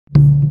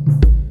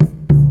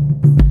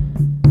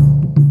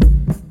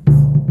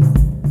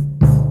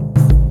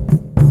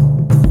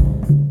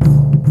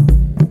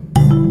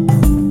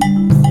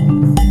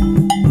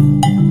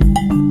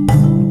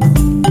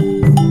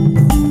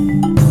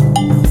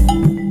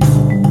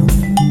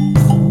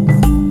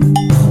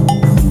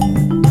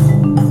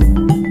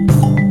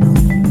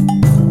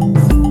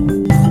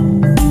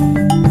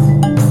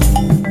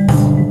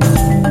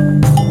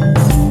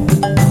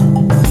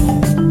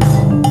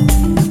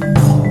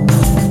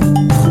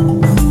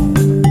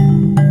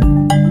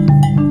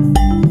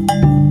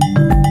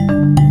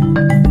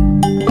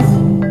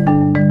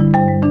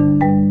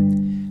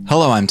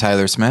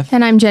Tyler Smith.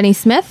 And I'm Jenny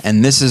Smith.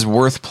 And this is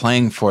Worth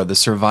Playing For, the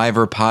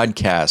Survivor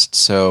podcast.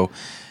 So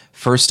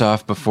first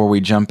off, before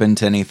we jump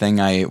into anything,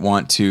 I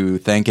want to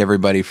thank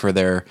everybody for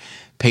their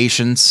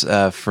patience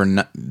for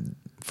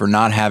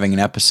not having an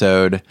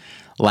episode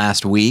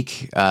last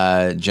week.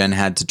 Jen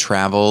had to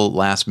travel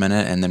last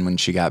minute, and then when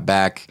she got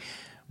back,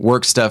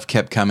 work stuff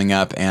kept coming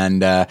up,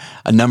 and a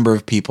number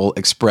of people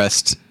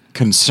expressed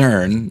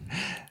concern,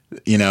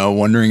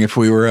 wondering if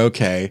we were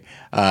okay.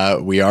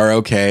 We are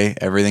okay.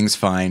 Everything's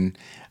fine.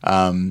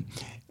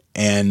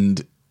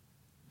 And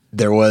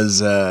there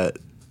was a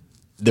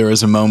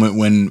moment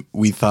when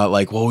we thought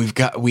like, well,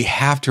 we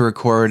have to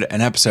record an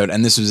episode.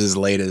 And this was as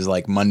late as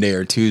like Monday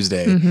or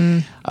Tuesday. Mm-hmm.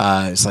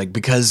 It's like,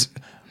 because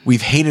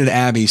we've hated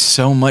Abby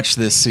so much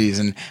this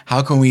season,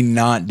 how can we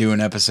not do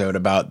an episode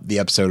about the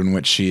episode in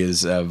which she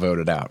is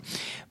voted out?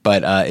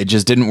 But it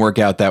just didn't work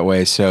out that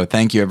way. So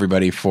thank you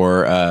everybody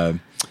for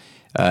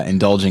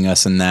indulging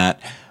us in that.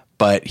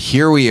 But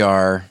here we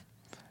are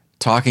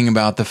talking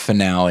about the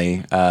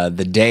finale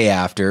the day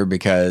after,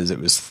 because it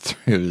was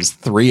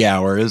 3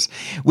 hours,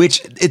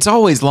 which it's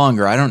always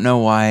longer. I don't know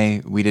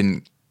why we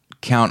didn't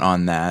count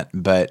on that,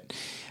 but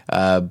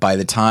by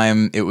the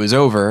time it was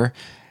over,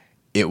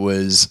 it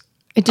just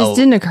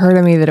didn't occur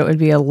to me that it would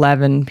be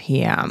 11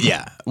 p.m.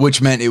 Yeah,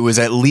 which meant it was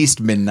at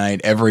least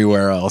midnight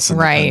everywhere else in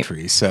the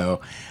country.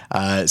 So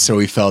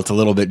we felt a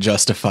little bit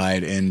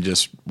justified in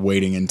just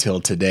waiting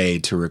until today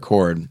to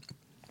record.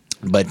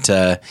 But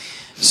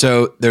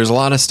so there's a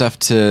lot of stuff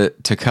to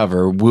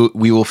cover.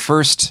 We will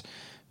first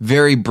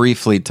very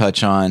briefly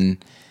touch on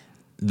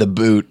the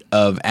boot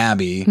of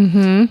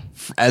Abby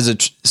as a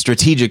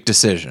strategic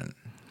decision.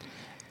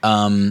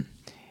 And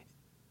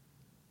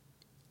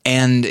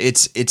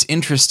it's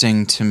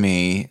interesting to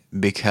me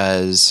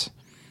because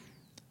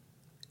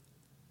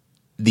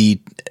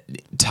the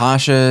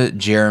Tasha,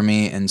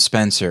 Jeremy, and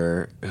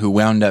Spencer, who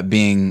wound up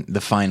being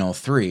the final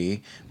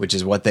three, which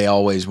is what they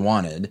always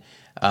wanted,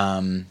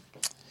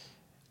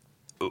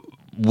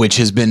 which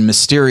has been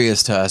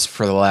mysterious to us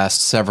for the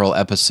last several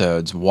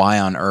episodes. Why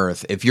on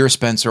earth, if you're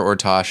Spencer or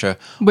Tasha,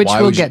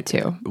 why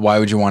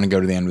would you want to go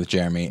to the end with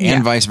Jeremy,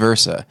 and vice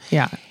versa?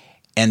 Yeah.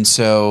 And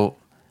so,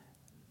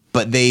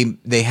 but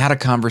they had a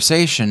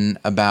conversation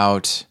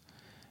about,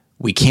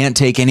 we can't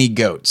take any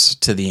goats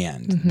to the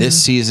end. Mm-hmm.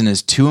 This season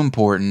is too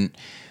important.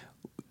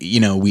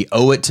 We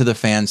owe it to the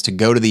fans to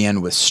go to the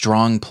end with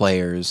strong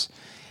players.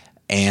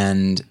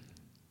 And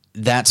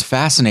that's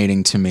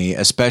fascinating to me,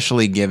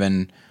 especially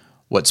given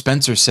what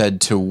Spencer said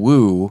to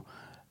Wu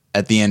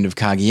at the end of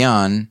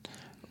Cagayan,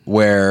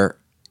 where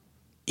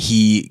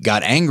he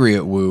got angry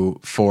at Wu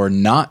for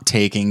not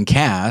taking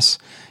Cass,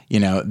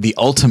 the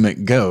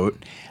ultimate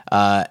goat.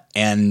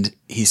 And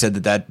he said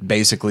that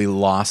basically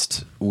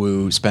lost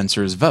Wu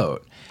Spencer's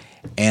vote.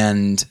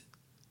 And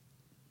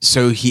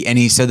so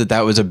he said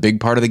that was a big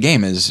part of the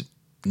game, is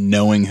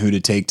knowing who to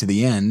take to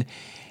the end.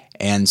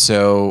 And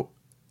so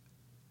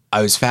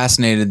I was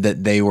fascinated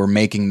that they were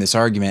making this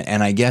argument,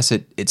 and I guess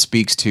it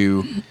speaks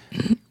to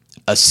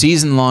a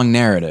season-long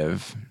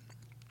narrative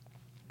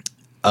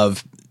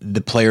of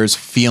the players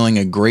feeling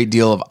a great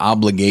deal of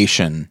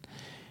obligation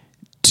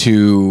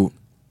to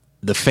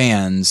the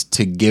fans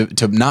to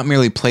not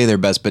merely play their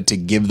best, but to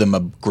give them a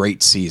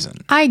great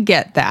season. I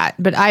get that,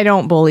 but I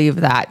don't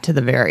believe that to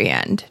the very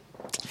end.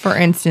 For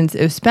instance,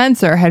 if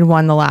Spencer had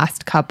won the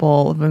last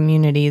couple of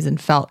immunities and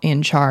felt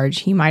in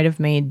charge, he might have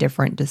made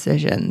different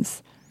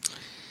decisions.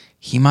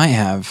 He might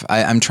have.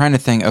 I'm trying to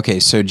think. Okay,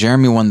 so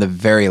Jeremy won the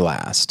very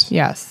last.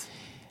 Yes.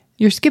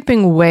 You're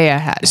skipping way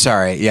ahead.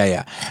 Sorry.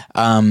 Yeah.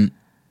 But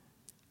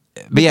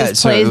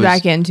this plays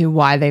back into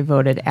why they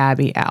voted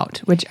Abby out,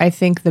 which I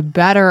think the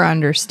better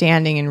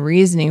understanding and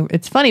reasoning.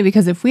 It's funny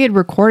because if we had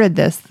recorded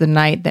this the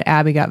night that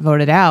Abby got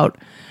voted out,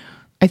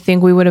 I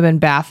think we would have been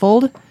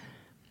baffled.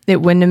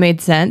 It wouldn't have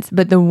made sense.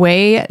 But the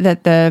way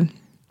that the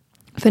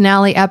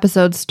finale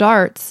episode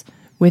starts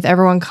with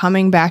everyone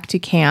coming back to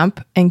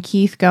camp and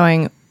Keith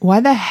going, "Why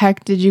the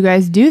heck did you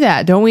guys do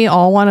that? Don't we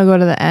all want to go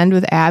to the end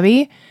with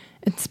Abby?"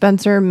 And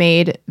Spencer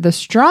made the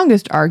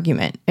strongest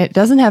argument. It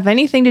doesn't have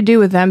anything to do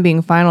with them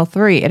being final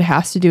three. It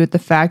has to do with the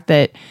fact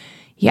that,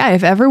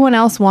 if everyone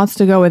else wants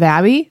to go with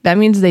Abby, that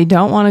means they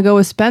don't want to go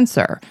with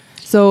Spencer.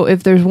 So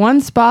if there's one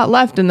spot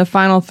left in the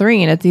final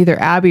three and it's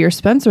either Abby or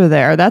Spencer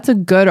there, that's a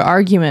good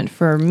argument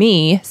for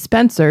me,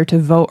 Spencer, to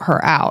vote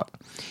her out.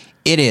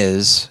 It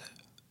is.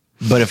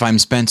 But if I'm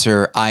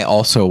Spencer, I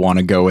also want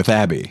to go with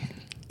Abby.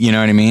 You know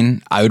what I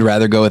mean? I would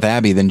rather go with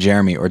Abby than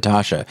Jeremy or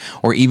Tasha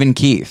or even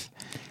Keith.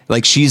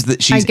 Like she's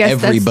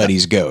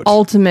everybody's goat.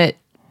 Ultimate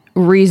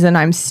reason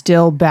I'm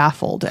still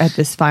baffled at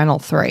this final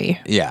three.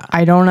 Yeah.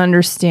 I don't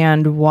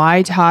understand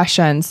why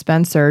Tasha and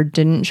Spencer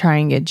didn't try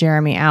and get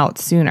Jeremy out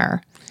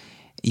sooner.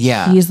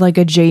 Yeah. He's like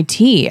a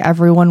JT.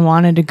 Everyone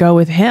wanted to go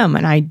with him,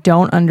 and I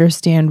don't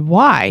understand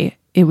why.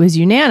 It was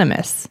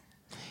unanimous.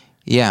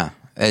 Yeah.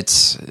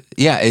 It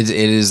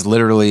is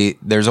literally,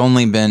 there's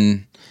only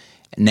been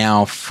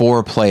now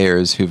 4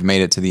 players who've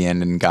made it to the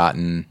end and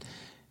gotten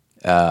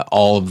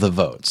all of the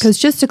votes. Because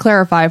just to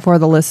clarify for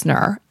the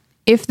listener,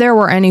 if there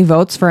were any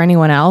votes for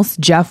anyone else,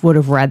 Jeff would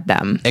have read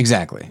them.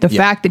 Exactly. The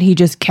fact that he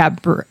just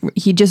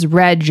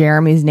read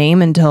Jeremy's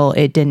name until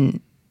it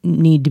didn't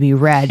need to be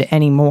read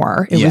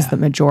anymore. It was the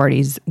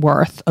majority's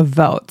worth of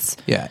votes.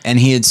 Yeah, and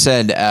he had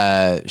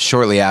said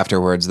shortly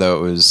afterwards,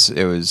 though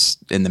it was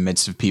in the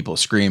midst of people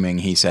screaming,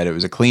 he said it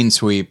was a clean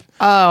sweep.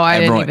 Oh, I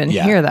didn't even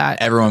hear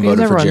that. Everyone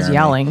voted for Jeremy.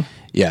 Yelling.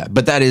 Yeah,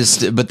 but that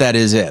is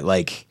it.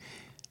 Like,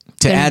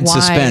 to Then add why?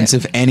 suspense,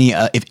 if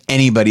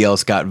anybody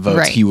else got votes,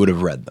 Right. he would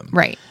have read them.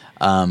 Right.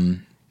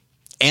 And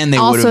they would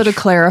Also have to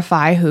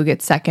clarify who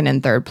gets second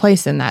and third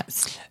place in that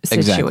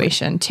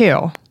situation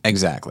too.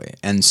 Exactly.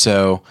 And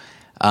so,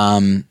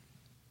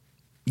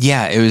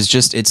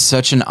 it's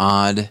such an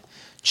odd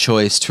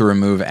choice to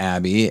remove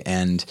Abby.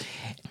 And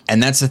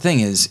that's the thing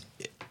is,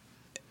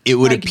 it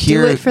would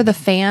appear. Do it for the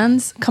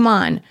fans. Come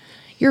on.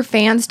 Your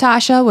fans,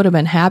 Tasha, would have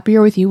been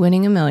happier with you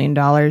winning $1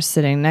 million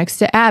sitting next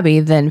to Abby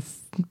than,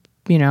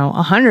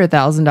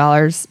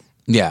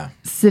 $100,000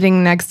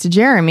 sitting next to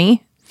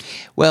Jeremy.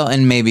 Well,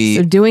 and maybe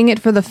So doing it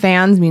for the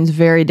fans means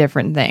very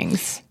different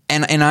things.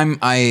 And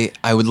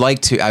I would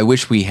like to, I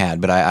wish we had,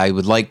 but I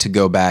would like to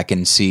go back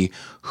and see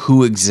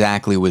who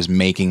exactly was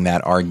making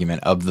that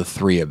argument of the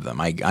three of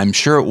them. I'm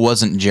sure it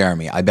wasn't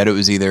Jeremy. I bet it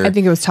was either. I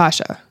think it was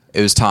Tasha.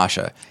 It was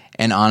Tasha.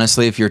 And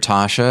honestly, if you're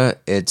Tasha,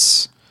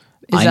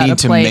 I that need a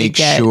to play to make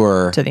get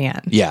sure to the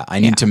end? Yeah, I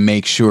need to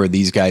make sure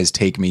these guys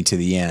take me to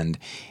the end,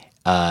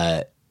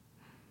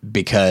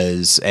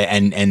 because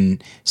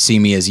and see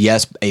me as,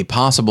 yes, a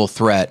possible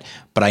threat,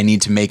 but I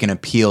need to make an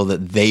appeal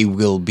that they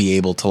will be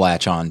able to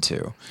latch on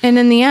to. And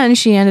in the end,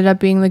 she ended up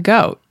being the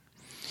GOAT.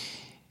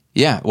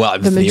 Yeah, well,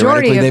 The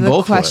majority of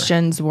the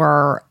questions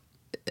were,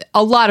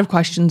 a lot of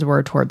questions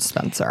were towards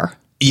Spencer.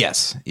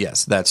 Yes,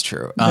 that's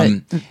true.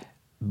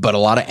 But a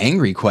lot of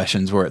angry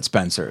questions were at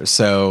Spencer.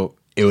 So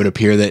it would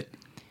appear that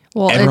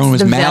everyone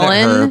was mad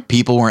at her.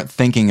 People weren't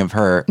thinking of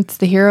her. It's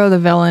the hero, the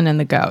villain, and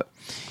the GOAT.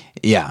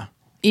 Yeah.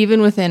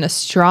 Even within a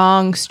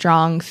strong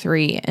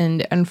three.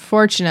 And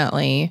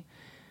unfortunately,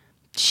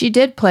 she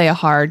did play a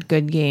hard,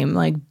 good game.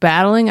 Like,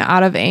 battling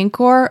out of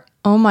Angkor,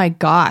 oh my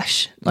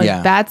gosh.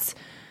 Like,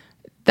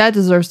 that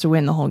deserves to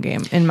win the whole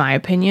game, in my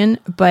opinion.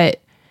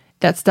 But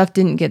that stuff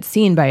didn't get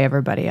seen by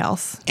everybody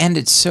else. And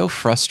it's so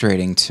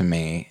frustrating to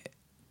me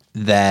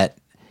that,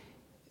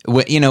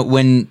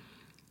 when,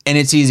 and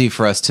it's easy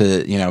for us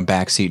to,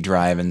 backseat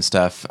drive and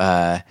stuff,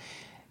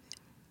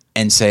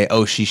 and say,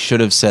 oh, she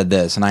should have said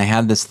this. And I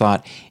had this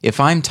thought,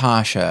 if I'm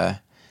Tasha,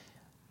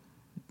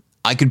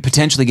 I could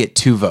potentially get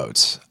 2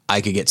 votes.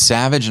 I could get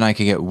Savage and I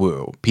could get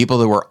Wu, people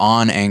that were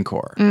on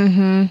Angkor.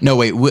 Mm-hmm. No,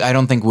 wait, I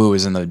don't think Wu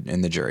was in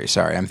the jury.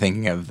 Sorry, I'm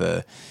thinking of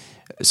the.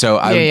 So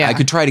I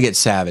could try to get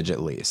Savage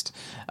at least.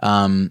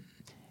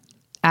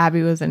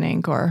 Abby was in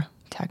Angkor,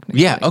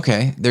 technically. Yeah.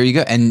 Okay. There you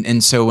go.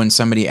 And so when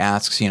somebody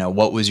asks,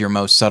 what was your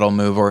most subtle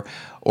move,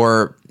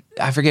 or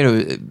I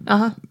forget,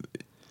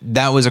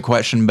 that was a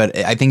question, but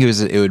I think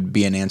it would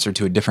be an answer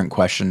to a different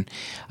question,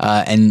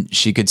 and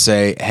she could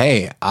say,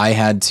 "Hey, I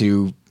had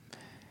to."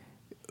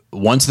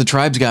 Once the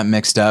tribes got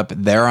mixed up,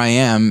 there I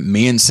am,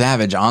 me and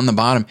Savage on the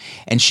bottom.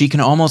 And she can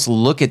almost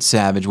look at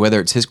Savage, whether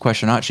it's his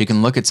question or not, she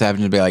can look at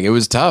Savage and be like, it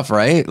was tough,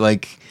 right?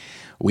 Like,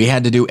 we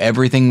had to do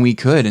everything we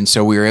could. And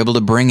so we were able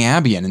to bring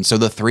Abby in. And so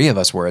the three of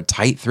us were a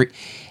tight 3.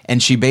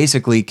 And she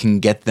basically can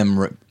get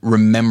them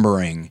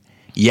remembering,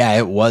 yeah,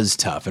 it was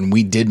tough. And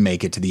we did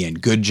make it to the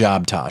end. Good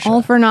job, Tasha.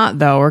 All for naught,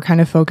 though. We're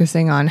kind of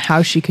focusing on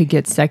how she could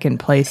get second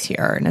place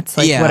here. And it's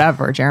like,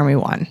 whatever, Jeremy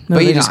won.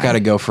 But you just got to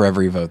go for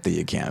every vote that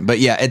you can. But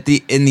yeah,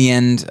 in the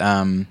end,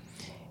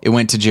 it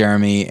went to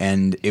Jeremy,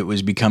 and it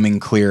was becoming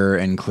clearer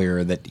and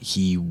clearer that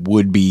he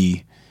would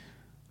be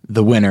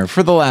the winner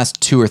for the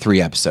last 2 or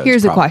 3 episodes.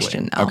 Here's probably. a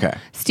question, though. Okay.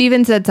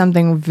 Steven said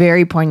something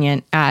very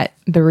poignant at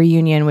the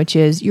reunion, which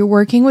is, you're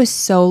working with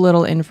so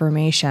little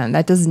information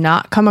that does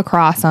not come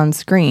across on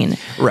screen.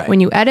 Right. When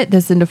you edit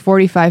this into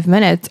 45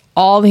 minutes,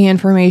 all the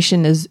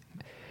information is,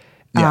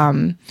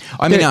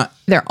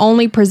 they're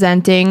only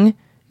presenting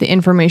the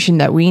information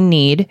that we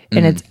need,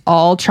 and it's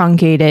all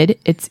truncated.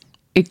 It's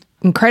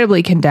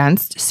incredibly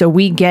condensed, so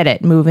we get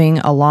it moving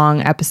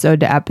along episode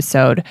to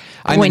episode.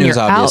 I mean, it was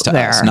obvious to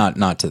us,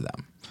 not to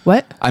them.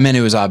 What? I meant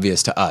it was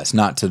obvious to us,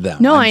 not to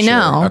them. No, I'm I sure.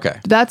 know. Okay.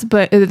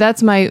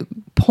 That's my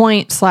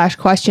point /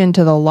 question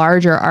to the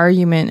larger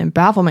argument and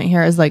bafflement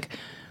here is, like,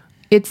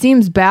 it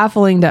seems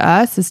baffling to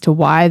us as to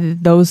why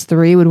those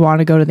 3 would want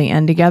to go to the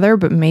end together,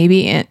 but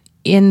maybe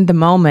in the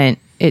moment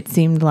it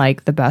seemed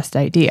like the best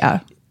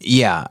idea.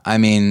 Yeah, I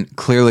mean,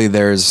 clearly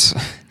there's,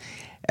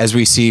 as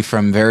we see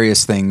from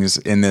various things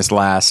in this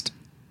last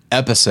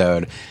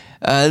episode,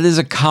 this is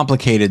a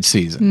complicated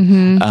season.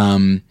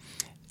 Mm-hmm.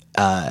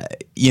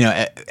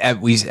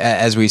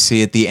 As we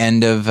see at the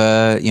end of,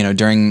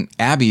 during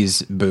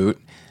Abby's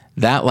boot,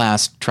 that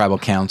last tribal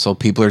council,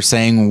 people are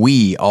saying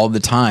we all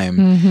the time.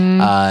 Mm-hmm.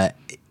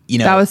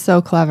 That was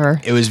so clever.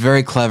 It was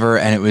very clever,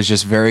 and it was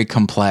just very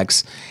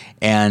complex.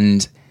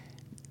 And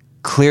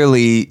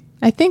clearly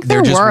I think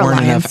there just were weren't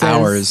alliances. enough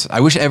hours.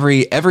 I wish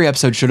every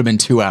episode should have been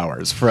 2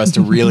 hours for us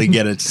to really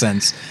get a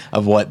sense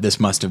of what this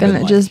must have Then been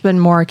it like. just been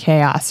more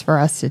chaos for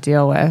us to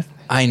deal with.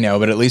 I know,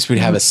 but at least we'd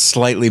have a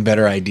slightly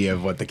better idea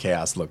of what the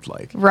chaos looked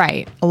like.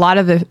 Right. A lot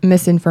of the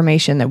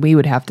misinformation that we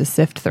would have to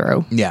sift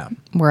through. Yeah.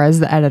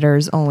 Whereas the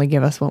editors only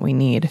give us what we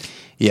need.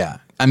 Yeah.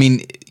 I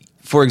mean,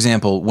 for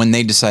example, when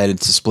they decided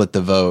to split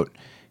the vote,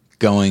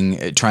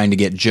 trying to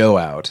get Joe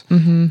out,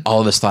 all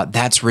of us thought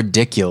that's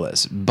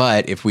ridiculous.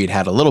 But if we'd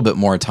had a little bit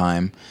more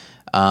time,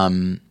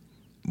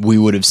 we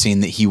would have seen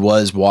that he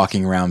was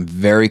walking around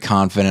very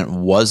confident,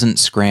 wasn't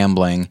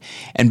scrambling,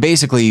 and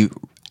basically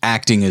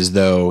acting as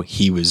though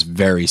he was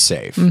very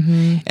safe.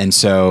 And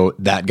so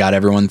that got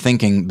everyone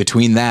thinking.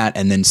 Between that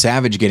and then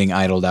Savage getting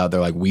idled out, they're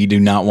like, we do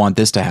not want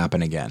this to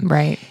happen again.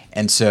 Right.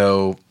 And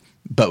so,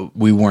 but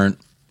we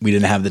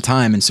didn't have the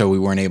time, and so we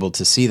weren't able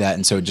to see that,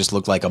 and so it just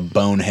looked like a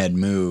bonehead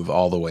move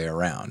all the way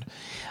around.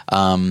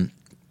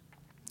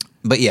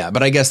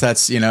 But I guess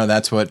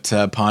that's what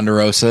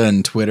Ponderosa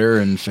and Twitter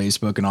and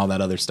Facebook and all that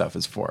other stuff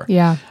is for.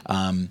 Yeah.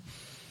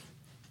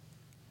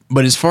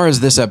 But as far as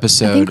this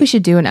episode, I think we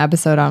should do an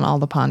episode on all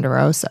the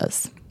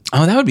Ponderosas.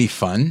 oh, that would be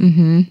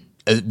fun.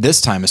 This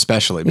time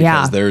especially because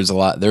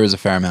Yeah. there is a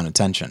fair amount of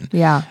tension.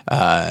 Yeah.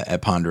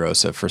 At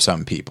Ponderosa for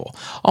some people,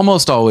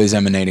 almost always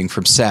emanating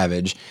from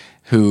Savage,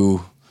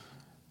 who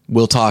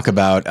we'll talk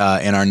about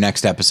in our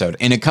next episode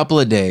in a couple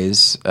of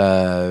days.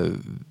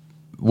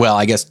 Well,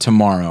 I guess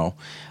tomorrow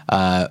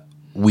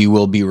we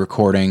will be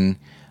recording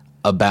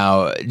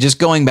about just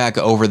going back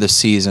over the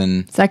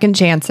season. Second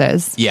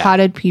chances. Yeah. How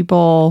did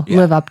people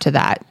live up to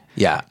that?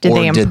 Yeah. Did or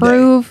they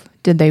improve?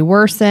 Did they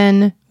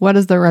worsen? What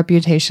is their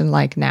reputation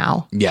like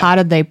now? Yeah. How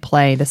did they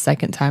play the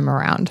second time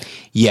around?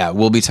 Yeah,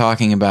 we'll be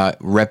talking about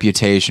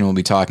reputation. We'll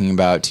be talking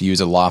about, to use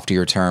a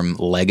loftier term,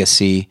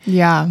 legacy.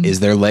 Yeah.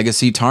 Is their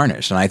legacy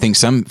tarnished? And I think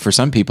for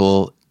some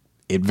people,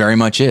 it very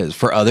much is.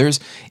 For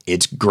others,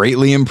 it's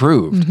greatly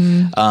improved.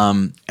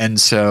 And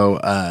so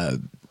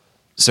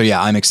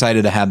yeah, I'm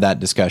excited to have that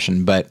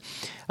discussion. But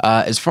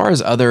as far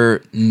as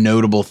other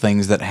notable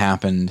things that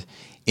happened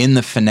in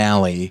the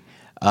finale,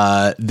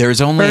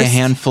 there's only a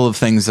handful of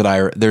things I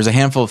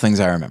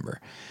remember.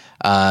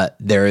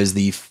 There is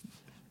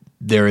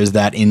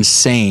that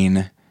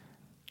insane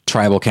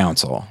tribal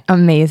council,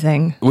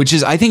 Amazing.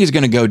 which I think is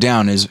going to go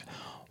down as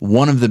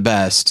one of the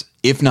best,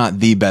 if not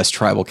the best,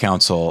 tribal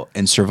council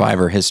in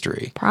Survivor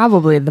history.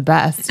 Probably the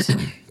best.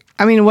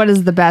 I mean, what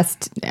is the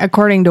best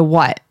according to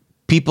what?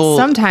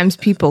 Sometimes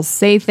people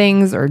say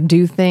things or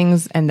do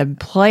things and the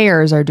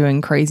players are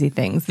doing crazy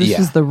things. This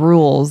is the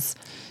rules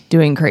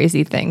doing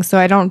crazy things. So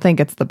I don't think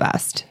it's the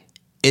best.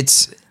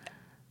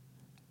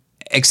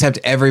 Except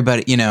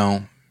everybody,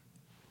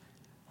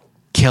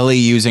 Kelly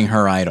using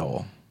her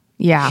idol.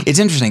 Yeah. It's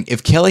interesting.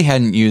 If Kelly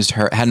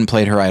hadn't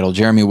played her idol,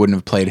 Jeremy wouldn't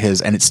have played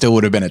his, and it still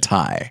would have been a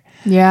tie.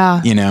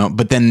 Yeah.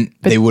 But then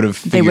they would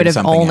have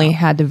only out.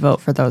 had to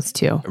vote for those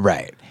two.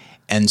 Right.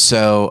 And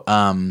so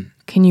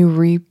Can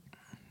you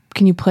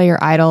play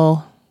your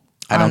idol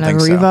I don't on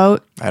think a so.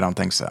 revote? I don't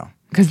think so.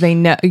 Because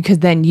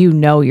then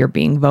you're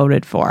being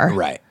voted for.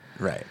 Right.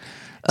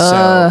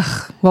 So,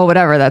 Well,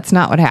 whatever. That's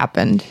not what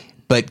happened.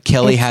 but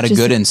Kelly It's had a just-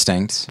 good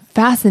instinct.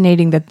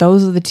 Fascinating that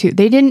those are the two.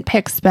 They didn't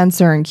pick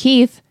Spencer and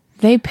Keith.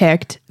 They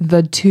picked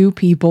the two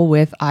people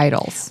with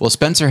idols. Well,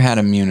 Spencer had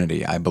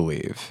immunity, I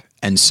believe.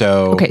 And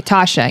so Okay,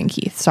 Tasha and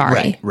Keith.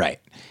 Sorry. Right.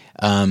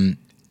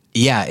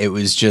 Yeah, it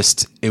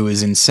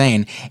was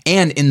insane.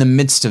 And in the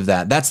midst of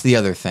that's the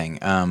other thing.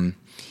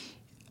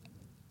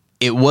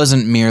 It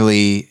wasn't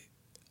merely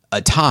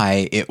a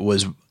tie, it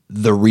was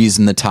the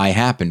reason the tie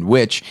happened,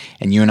 which,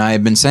 and you and I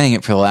have been saying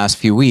it for the last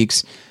few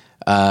weeks,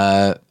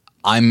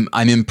 I'm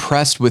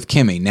impressed with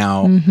Kimmy.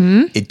 Now,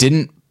 it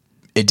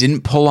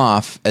didn't pull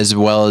off as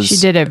well as She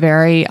did it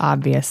very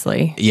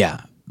obviously.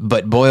 Yeah,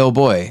 but boy, oh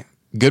boy,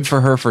 good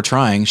for her for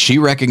trying. She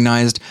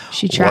recognized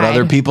She what tried.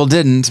 other people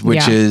didn't,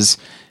 which Yeah. is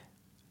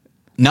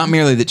not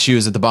merely that she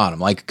was at the bottom.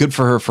 Like, good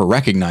for her for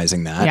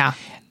recognizing that. Yeah.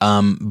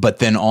 But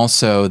then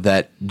also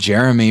that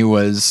Jeremy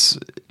was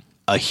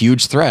a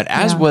huge threat,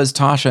 as was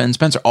Tasha and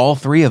Spencer. All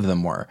three of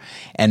them were.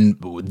 And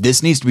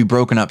this needs to be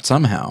broken up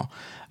somehow.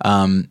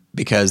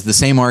 Because the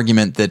same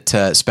argument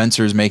that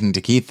Spencer is making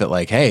to Keith that,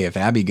 like, hey, if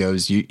Abby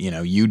goes,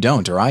 you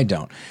don't, or I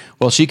don't.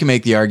 Well, she can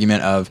make the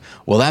argument of,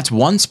 well, that's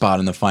one spot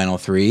in the final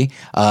three.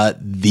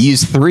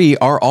 These three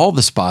are all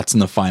the spots in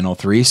the final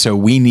three, so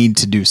we need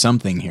to do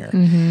something here.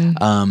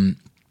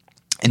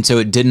 And so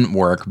it didn't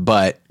work,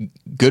 but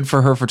good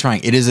for her for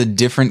trying. It is a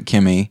different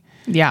Kimmy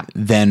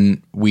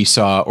than we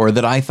saw, or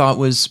that I thought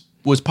was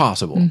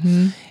possible.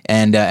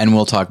 And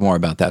we'll talk more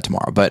about that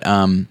tomorrow. But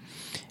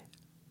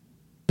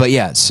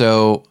yeah,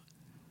 so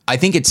I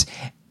think it's,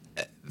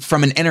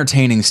 from an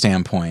entertaining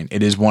standpoint,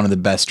 it is one of the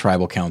best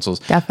tribal councils.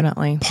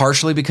 Definitely.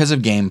 Partially because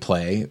of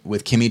gameplay,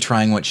 with Kimmy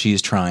trying what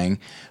she's trying,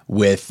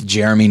 with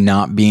Jeremy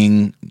not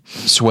being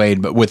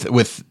swayed, but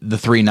with the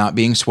three not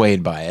being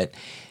swayed by it,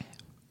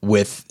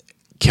 with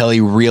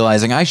Kelly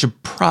realizing I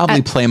should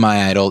probably play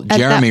my idol,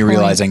 Jeremy that point-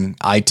 realizing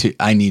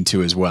I need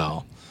to as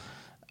well.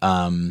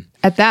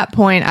 at that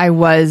point, I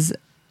was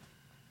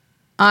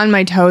on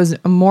my toes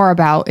more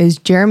about, is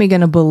Jeremy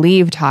going to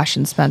believe Tosh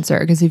and Spencer?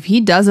 Because if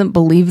he doesn't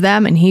believe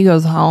them and he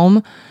goes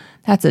home,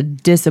 that's a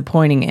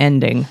disappointing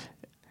ending.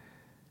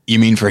 You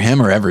mean for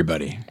him or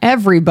everybody?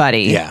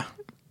 Everybody. Yeah.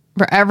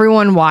 For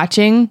everyone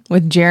watching,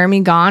 with Jeremy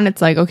gone,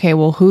 it's like, okay,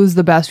 well, who's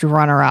the best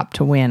runner-up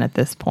to win at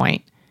this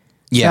point?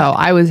 Yeah. So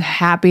I was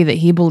happy that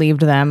he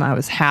believed them. I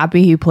was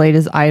happy he played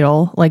his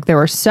idol. Like, there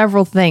were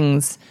several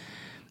things,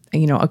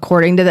 you know,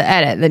 according to the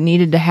edit, that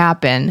needed to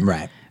happen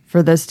Right.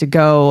 for this to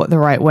go the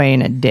right way,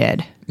 and it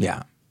did.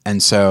 Yeah.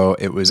 And so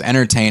it was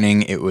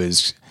entertaining. It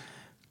was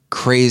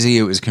crazy.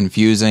 It was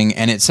confusing.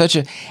 And it's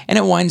and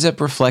it winds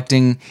up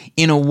reflecting,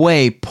 in a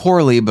way,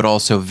 poorly, but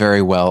also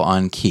very well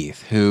on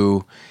Keith,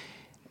 who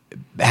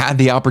had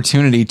the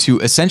opportunity to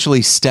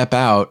essentially step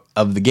out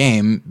of the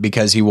game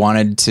because he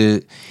wanted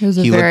to. It was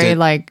a very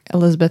like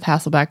Elizabeth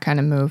Hasselbeck kind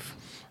of move.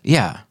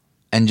 Yeah.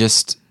 And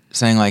just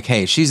saying like,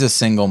 hey, she's a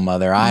single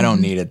mother. I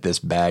don't need it this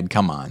bad.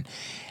 Come on.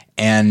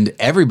 And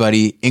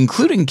everybody,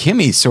 including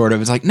Kimmy, sort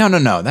of is like,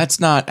 no, that's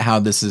not how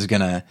this is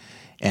going to.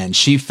 And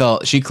she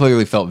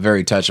clearly felt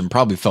very touched and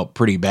probably felt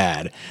pretty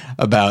bad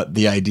about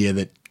the idea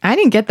that. I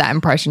didn't get that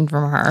impression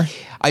from her.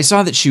 I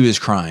saw that she was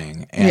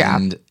crying,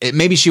 and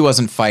maybe she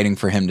wasn't fighting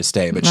for him to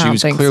stay, but she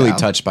was clearly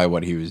touched by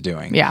what he was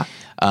doing. Yeah.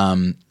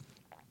 And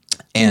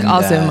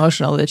also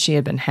emotional that she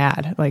had been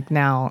had. Like,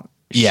 now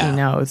she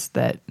knows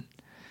that.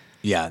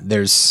 Yeah,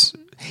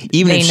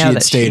 even if she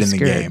had stayed in the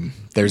game,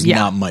 there's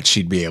not much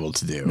she'd be able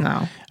to do.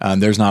 No.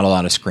 There's not a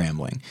lot of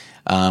scrambling.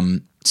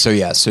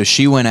 So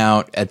she went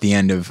out at the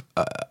end of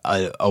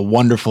a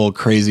wonderful,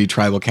 crazy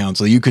tribal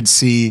council. You could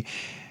see,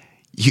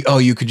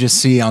 you could just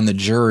see on the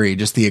jury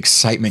just the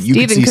excitement.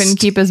 Stephen couldn't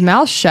keep his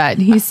mouth shut.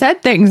 He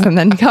said things and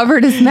then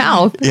covered his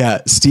mouth.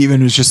 Yeah,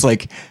 Stephen was just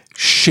like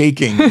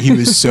shaking. He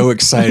was so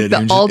excited.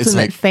 The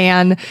ultimate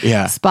fan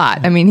spot.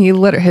 I mean,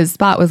 his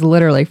spot was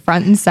literally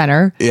front and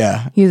center.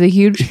 Yeah, he's a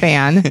huge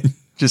fan.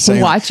 Just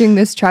saying, watching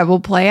this tribal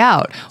play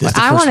out. What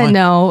I want to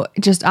know,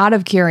 just out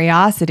of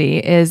curiosity,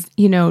 is,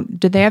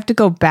 did they have to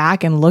go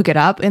back and look it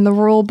up in the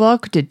rule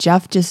book? Did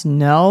Jeff just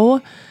know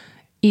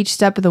each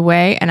step of the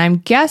way? And I'm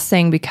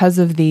guessing because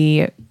of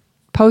the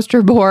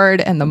poster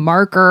board and the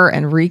marker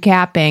and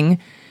recapping,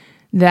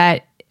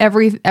 that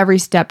every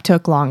step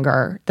took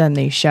longer than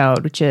they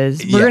showed, which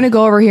is, we're going to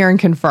go over here and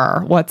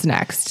confer what's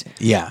next.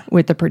 Yeah.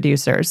 With the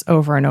producers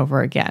over and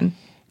over again.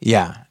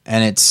 Yeah.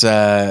 And it's,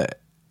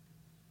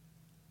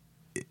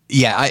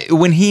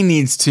 when he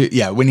needs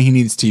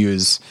to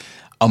use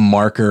a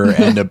marker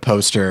and a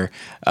poster,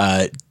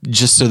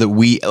 just so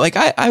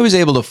that I was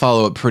able to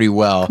follow it pretty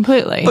well.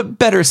 Completely. But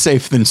better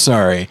safe than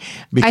sorry.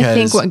 Because I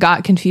think what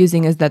got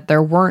confusing is that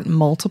there weren't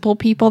multiple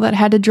people that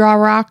had to draw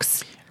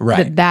rocks.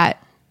 Right.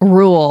 That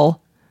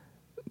rule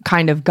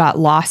kind of got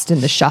lost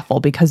in the shuffle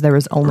because there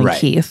was only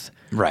Keith.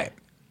 Right.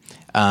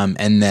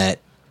 And that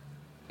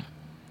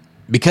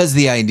because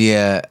the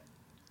idea,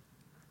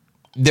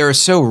 there are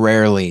so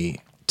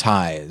rarely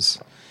ties,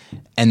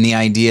 and the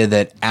idea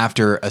that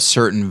after a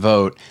certain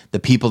vote, the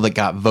people that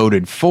got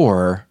voted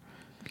for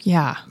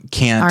are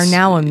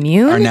now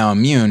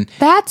immune.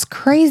 That's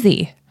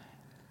crazy.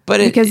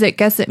 But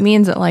it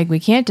means that we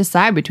can't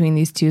decide between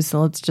these two,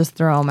 so let's just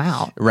throw them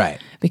out. Right.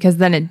 Because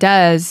then it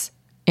does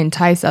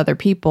entice other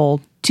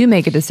people to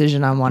make a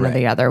decision on one or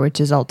the other,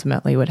 which is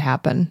ultimately what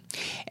happened.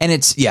 And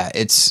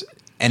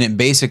it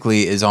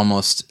basically is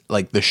almost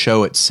like the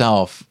show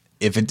itself.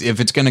 If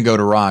it's going to go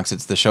to rocks,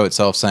 it's the show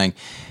itself saying,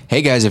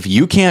 hey guys, if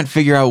you can't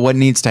figure out what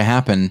needs to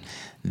happen,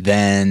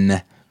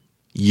 then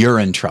you're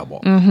in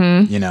trouble.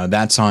 Mm-hmm.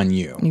 That's on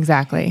you.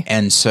 Exactly.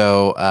 And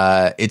so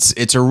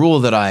it's a rule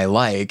that I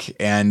like.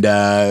 And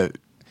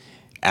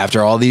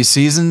after all these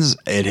seasons,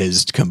 it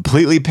has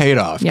completely paid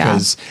off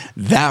because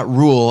that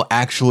rule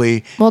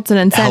actually it's an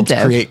incentive.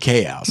 Helps create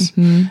chaos.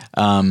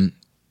 Mm-hmm.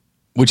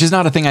 Which is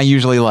not a thing I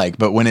usually like,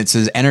 but when it's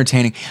as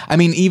entertaining, I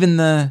mean,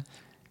 even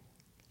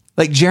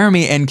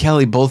Jeremy and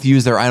Kelly both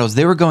used their idols.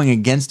 They were going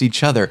against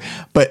each other,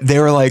 but they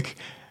were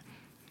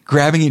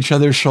grabbing each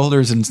other's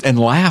shoulders and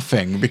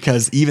laughing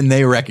because even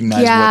they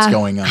recognize what's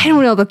going on. I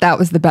don't know that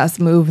was the best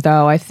move,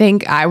 though. I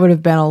think I would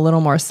have been a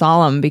little more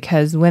solemn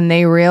because when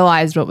they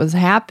realized what was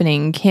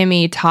happening,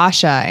 Kimmy,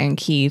 Tasha, and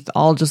Keith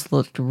all just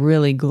looked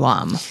really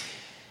glum.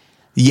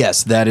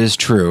 Yes, that is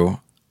true.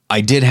 I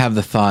did have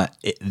the thought,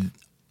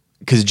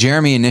 because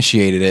Jeremy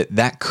initiated it,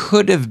 that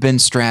could have been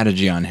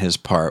strategy on his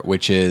part,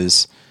 which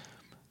is,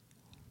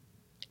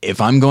 if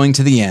I'm going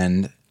to the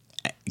end,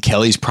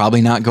 Kelly's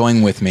probably not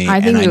going with me. I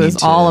think it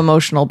was all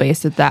emotional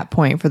based at that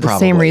point for the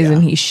same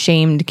reason he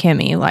shamed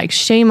Kimmy.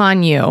 Shame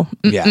on you.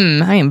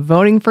 I am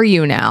voting for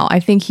you now. I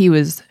think he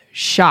was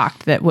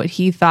shocked that what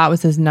he thought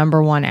was his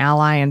number one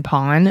ally and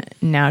pawn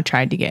now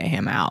tried to get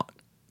him out.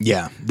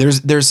 Yeah.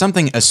 There's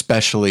something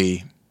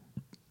especially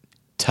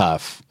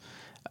tough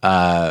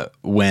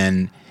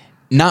when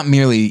not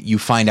merely you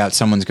find out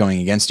someone's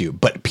going against you,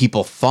 but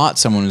people thought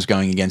someone was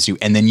going against you,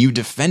 and then you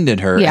defended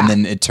her, Yeah. and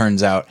then it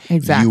turns out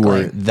Exactly. you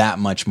were that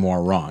much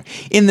more wrong.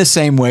 In the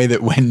same way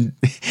that when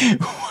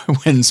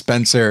when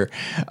Spencer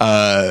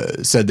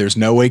said there's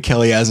no way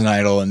Kelly has an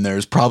idol, and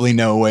there's probably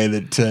no way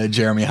that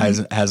Jeremy has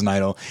an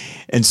idol,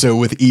 and so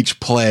with each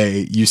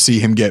play you see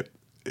him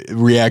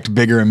react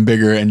bigger and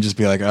bigger and just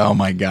be like, oh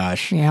my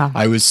gosh, Yeah.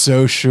 I was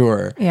so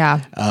sure.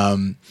 Yeah.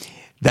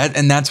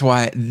 That's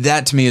why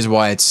that to me is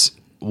why it's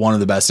one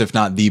of the best, if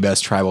not the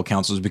best, tribal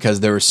councils,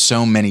 because there were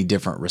so many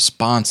different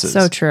responses.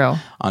 So true.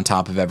 On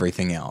top of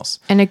everything else.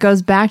 And it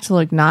goes back to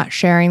like not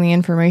sharing the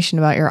information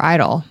about your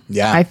idol.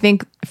 Yeah. I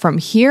think from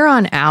here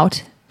on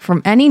out,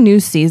 from any new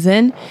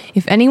season,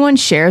 if anyone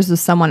shares with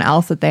someone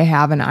else that they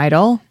have an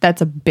idol,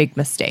 that's a big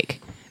mistake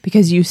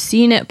because you've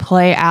seen it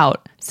play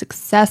out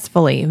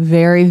successfully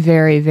very,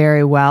 very,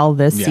 very well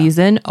this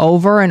season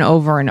over and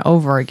over and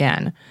over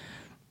again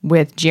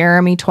with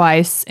Jeremy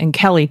twice and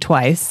Kelly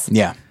twice.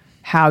 Yeah.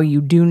 How you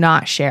do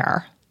not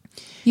share.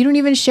 You don't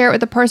even share it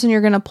with the person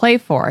you're going to play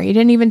for. You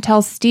didn't even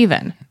tell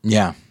Steven.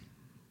 Yeah.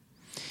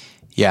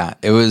 Yeah.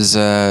 It was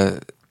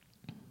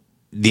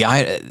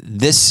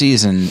this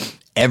season,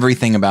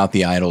 everything about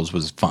the idols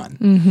was fun.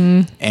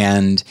 Mm-hmm.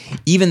 And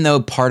even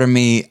though part of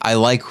me, I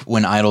like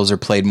when idols are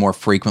played more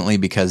frequently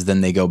because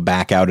then they go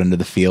back out into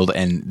the field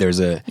and there's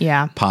a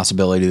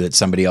possibility that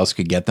somebody else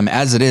could get them.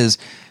 As it is,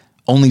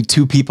 only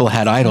 2 people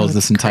had idols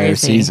this entire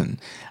crazy. season.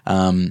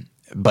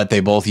 But they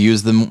both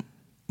used them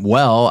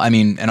well. I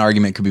mean, an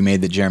argument could be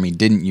made that Jeremy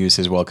didn't use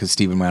his well because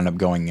Steven wound up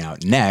going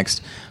out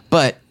next,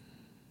 but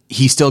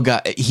he still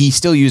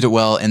used it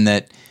well in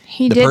that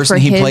he the did person for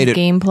he his played it.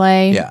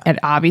 gameplay. Yeah. It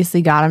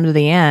obviously got him to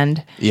the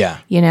end. Yeah.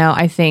 You know,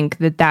 I think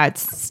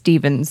that's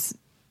Steven's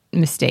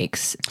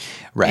mistakes,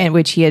 Right. and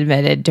which he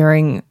admitted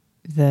during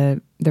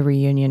the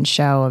reunion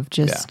show of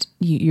just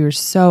you're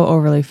so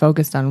overly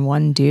focused on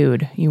one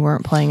dude. You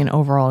weren't playing an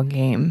overall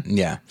game.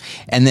 Yeah.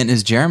 And then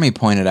as Jeremy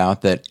pointed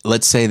out that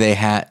let's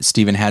say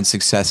Steven had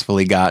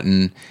successfully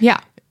gotten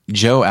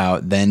Joe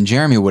out, then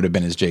Jeremy would have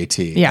been his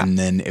JT. Yeah. And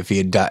then if he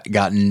had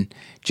gotten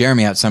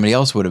Jeremy out, somebody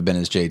else would have been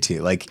his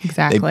JT. Like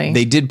Exactly.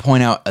 They did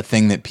point out a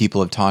thing that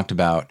people have talked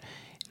about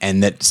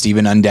and that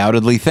Steven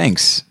undoubtedly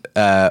thinks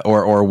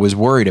or was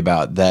worried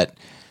about, that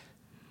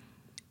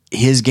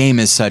his game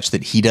is such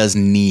that he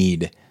doesn't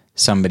need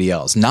somebody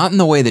else. Not in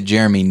the way that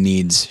Jeremy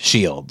needs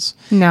shields.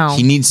 No.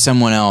 He needs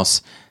someone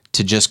else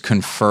to just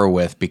confer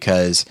with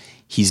because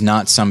he's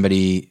not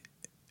somebody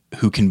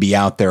who can be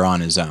out there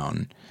on his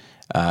own.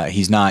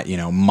 He's not,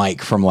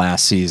 Mike from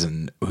last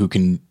season who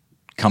can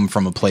come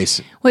from a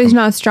place. Well, he's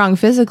not strong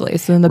physically,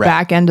 so in the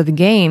back end of the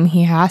game,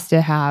 he has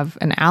to have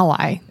an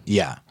ally.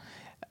 Yeah.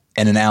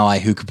 And an ally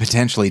who could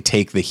potentially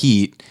take the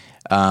heat.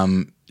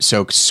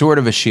 So sort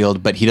of a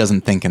shield, but he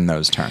doesn't think in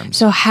those terms.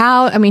 So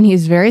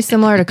he's very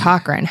similar to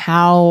Cochran.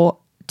 How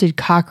did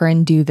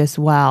Cochran do this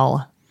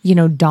well?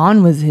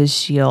 Dawn was his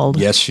shield.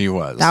 Yes, she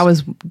was.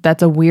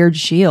 That's a weird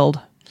shield.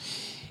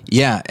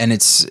 Yeah, and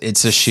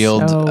it's a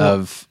shield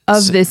of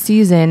this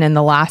season and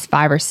the last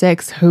 5 or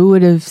 6. Who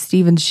would have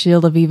Steven's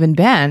shield have even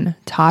been?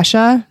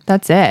 Tasha?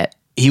 That's it.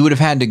 He would have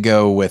had to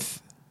go with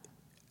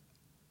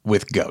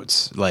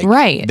goats. Like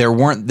right. There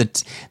weren't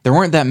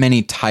that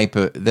many type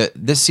of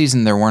this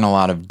season. There weren't a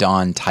lot of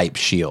Dawn type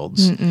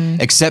shields,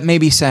 except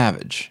maybe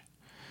Savage,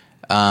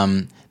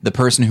 the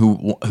person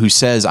who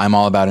says I'm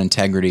all about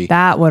integrity.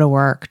 That would have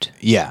worked.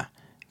 Yeah,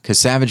 because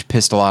Savage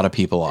pissed a lot of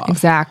people off.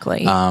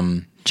 Exactly.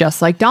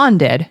 Just like Dawn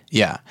did.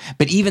 Yeah,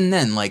 but even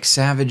then, like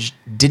Savage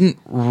didn't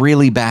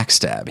really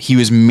backstab. He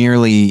was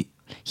merely.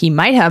 He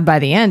might have by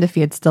the end if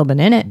he had still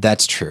been in it.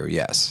 That's true.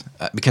 Yes,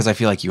 because I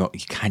feel like you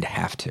kind of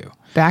have to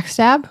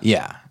backstab.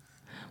 Yeah.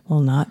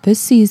 Well, not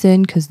this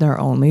season because they're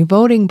only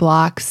voting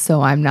blocks,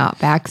 so I'm not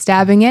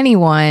backstabbing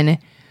anyone.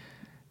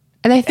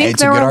 And I think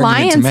there were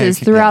alliances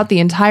throughout the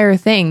entire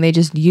thing. They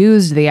just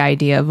used the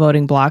idea of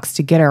voting blocks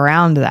to get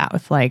around that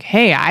with like,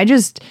 hey, I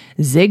just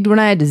zigged when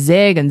I had to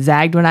zig and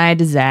zagged when I had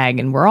to zag,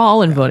 and we're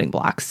all in voting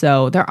blocks.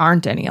 So there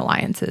aren't any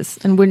alliances.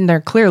 And when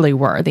there clearly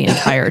were the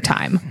entire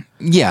time.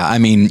 Yeah, I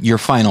mean, your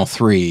final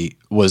 3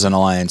 was an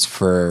alliance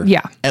for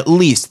at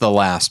least the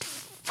last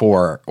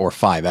 4 or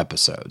 5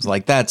 episodes.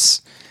 Like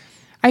that's...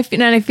 I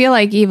feel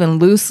like even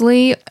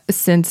loosely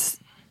since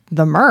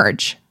the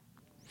merge.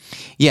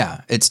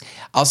 Yeah,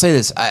 I'll say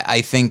this.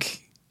 I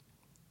think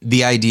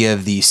the idea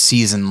of the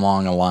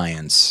season-long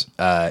alliance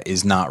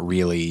is not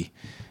really...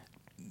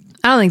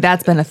 I don't think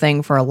that's been a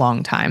thing for a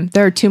long time.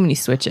 There are too many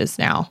switches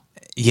now.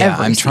 Yeah,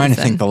 I'm trying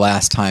to think the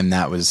last time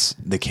that was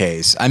the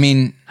case. I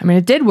mean,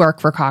 it did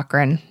work for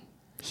Cochran.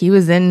 He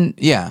was in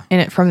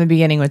it from the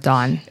beginning with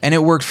Dawn. And it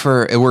worked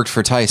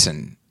for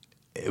Tyson.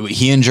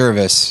 He and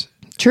Jervis...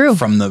 True.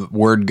 From the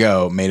word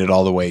go, made it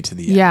all the way to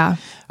the end. Yeah.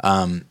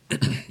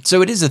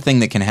 So it is a thing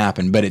that can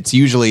happen, but it's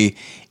usually,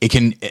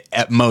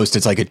 at most,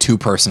 it's like a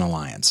 2-person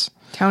alliance.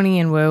 Tony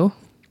and Wu?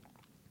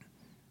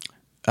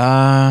 They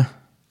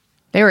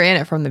were in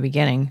it from the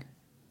beginning.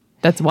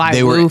 That's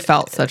why Wu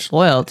felt such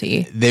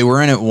loyalty. They were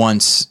in it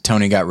once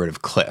Tony got rid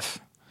of Cliff.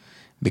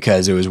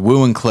 because it was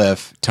Wu and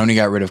Cliff. Tony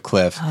got rid of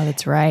Cliff. Oh,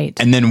 that's right.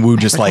 And then Wu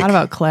just Forgot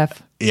about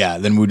Cliff. yeah,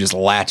 then Wu just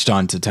latched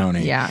onto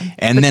Tony. Yeah.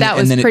 And But then that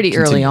was and then it pretty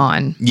early continued.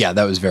 on. Yeah,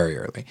 that was very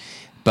early.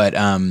 But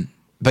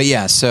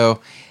yeah, so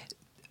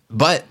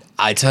but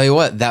I tell you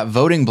what, that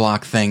voting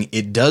block thing,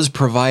 it does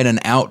provide an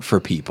out for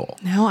people.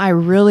 Now I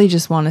really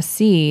just want to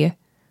see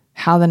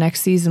how the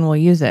next season will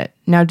use it.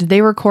 Now, did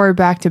they record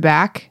back to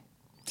back?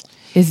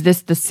 Is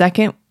this the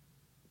second?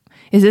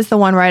 Is this the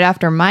one right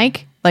after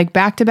Mike? Like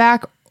back to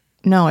back?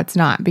 No, it's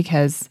not,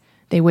 because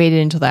they waited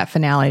until that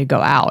finale to go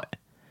out.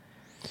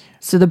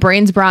 So the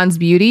Brains, Bronze,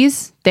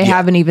 Beauties, they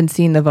haven't even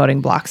seen the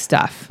voting block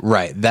stuff.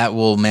 Right. That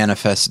will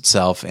manifest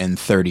itself in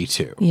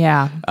 32.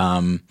 Yeah.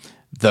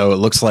 Though it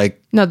looks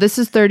like No, this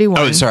is 31.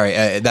 oh, sorry,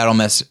 that'll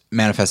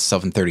manifest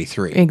itself in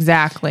 33.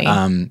 Exactly.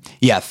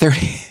 Yeah,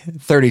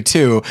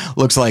 32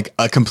 looks like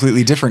a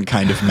completely different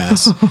kind of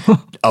mess.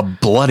 A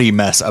bloody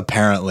mess,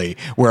 apparently,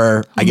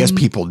 where I guess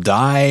people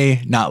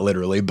die, not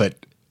literally, but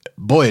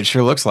boy, it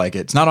sure looks like it.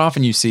 It's not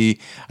often you see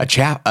a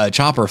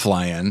chopper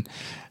fly in.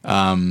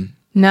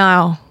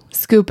 No,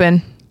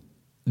 scooping.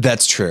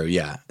 That's true,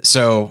 yeah.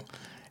 So,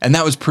 and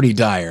that was pretty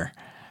dire.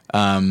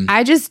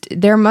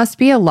 There must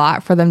be a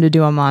lot for them to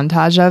do a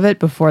montage of it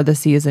before the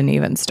season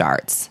even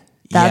starts.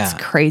 That's Yeah.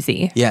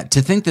 crazy. Yeah,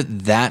 to think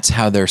that that's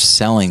how they're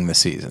selling the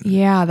season.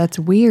 Yeah, that's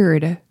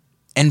weird.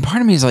 And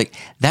part of me is like,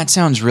 that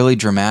sounds really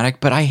dramatic,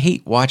 but I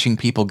hate watching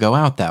people go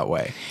out that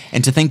way.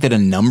 And to think that a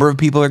number of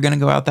people are going to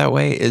go out that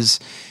way is,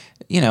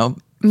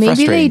 Maybe they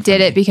frustrating for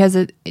did me. it because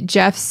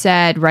Jeff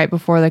said right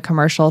before the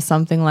commercial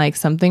something like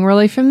something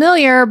really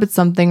familiar, but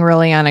something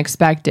really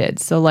unexpected.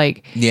 So,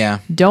 like, Yeah.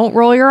 don't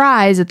roll your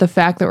eyes at the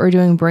fact that we're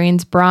doing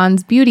Brains,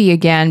 Bronze, Beauty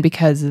again,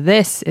 because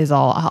this is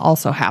all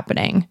also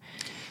happening.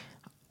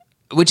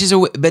 Which is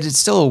but it's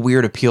still a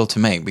weird appeal to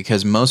make,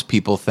 because most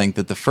people think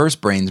that the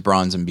first Brains,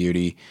 Bronze, and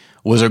Beauty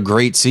was a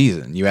great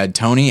season. You had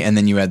Tony, and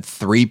then you had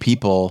 3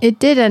 people. It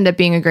did end up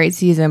being a great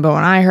season, but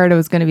when I heard it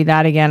was going to be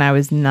that again, I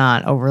was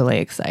not overly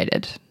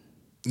excited.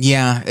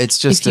 Yeah, it's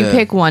just If you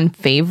pick one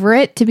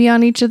favorite to be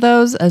on each of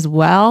those as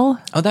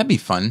well, oh, that'd be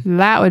fun.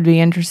 that would be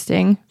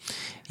interesting.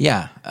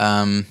 Yeah.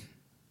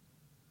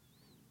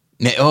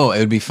 It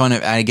would be fun.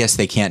 I guess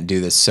they can't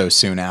do this so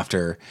soon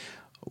after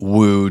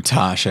Wu,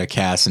 Tasha,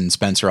 Cass, and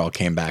Spencer all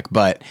came back.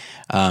 But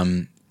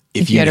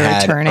if you you had a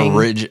had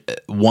returning-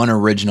 one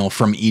original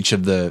from each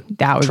of the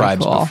That would be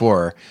tribes cool.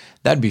 before,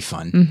 that'd be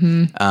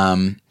fun.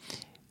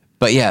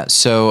 But yeah,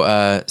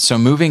 so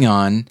moving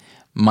on,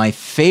 my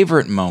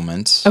favorite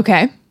moment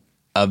Okay.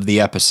 of the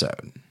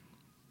episode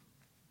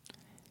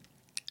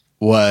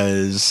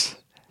was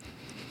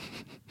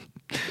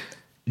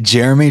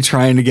Jeremy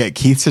trying to get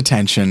Keith's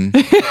attention.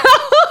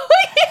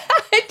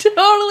 I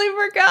totally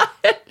forgot.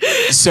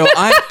 So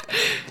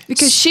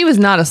Because she was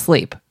not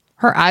asleep.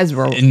 Her eyes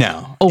were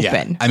no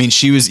open. Yeah. I mean,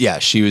 she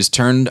was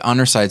turned on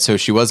her side, so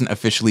she wasn't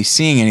officially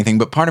seeing anything.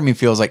 But part of me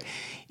feels like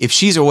if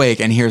she's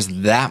awake and hears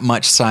that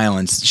much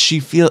silence,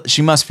 she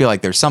must feel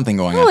like there's something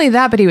going Not on. only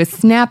that, but he was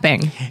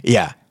snapping.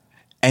 Yeah,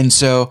 and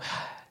so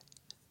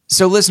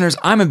listeners,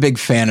 I'm a big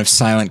fan of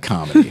silent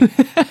comedy.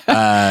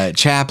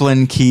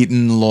 Chaplin,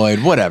 Keaton, Lloyd,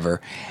 whatever,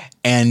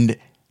 and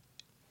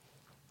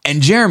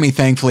Jeremy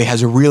thankfully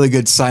has a really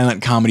good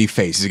silent comedy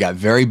face. He's got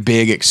very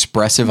big,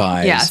 expressive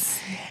eyes. Yes.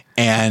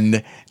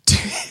 And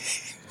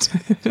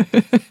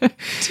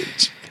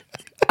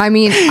I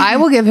mean, I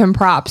will give him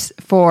props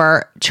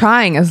for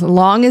trying as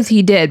long as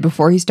he did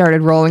before he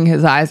started rolling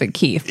his eyes at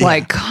Keith.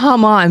 Like,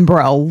 come on,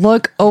 bro,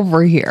 look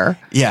over here.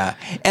 yeah,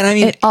 and I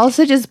mean, It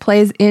also just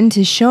plays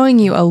into showing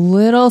you a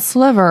little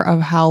sliver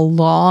of how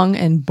long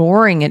and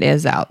boring it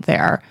is out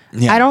there.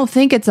 Yeah. I don't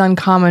think it's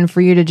uncommon for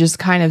you to just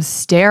kind of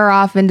stare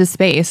off into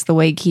space the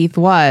way Keith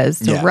was,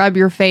 to Yeah. rub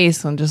your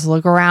face and just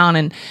look around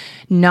and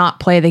not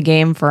play the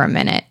game for a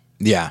minute.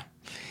 yeah,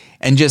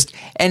 and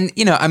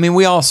I mean,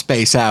 we all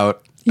space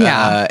out.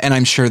 Yeah. And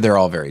I'm sure they're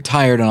all very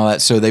tired and all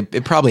that, so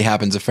it probably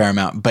happens a fair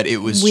amount. But it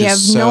was We have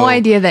just no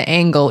idea the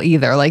angle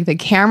either. Like, the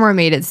camera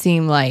made it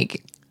seem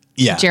like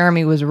Yeah,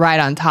 Jeremy was right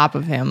on top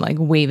of him, like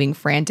waving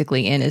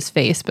frantically in his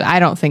face. But I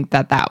don't think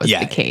that was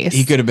the case.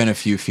 He could have been a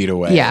few feet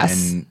away.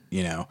 Yes. And,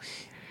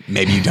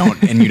 maybe you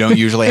don't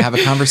usually have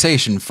a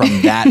conversation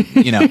from that,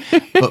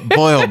 but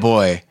boy, oh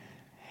boy.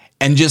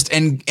 And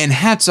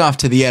hats off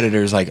to the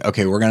editors. Like,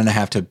 okay, we're going to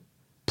have to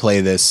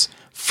play this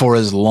for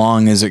as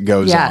long as it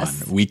goes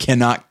Yes. on. We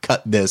cannot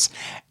cut this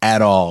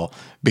at all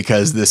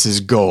because this is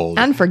gold.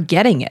 And for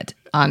getting it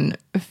on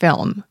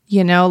film,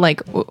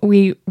 like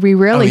we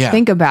rarely yeah.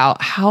 think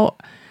about how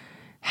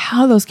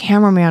those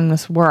cameramen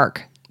must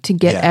work to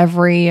get Yeah.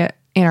 every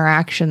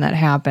interaction that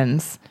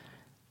happens.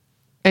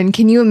 And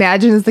can you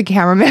imagine as the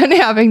cameraman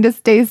having to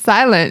stay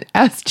silent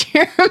as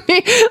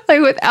Jeremy,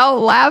 like without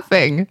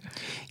laughing?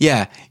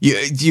 Yeah.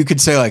 You could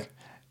say like,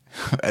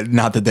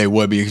 not that they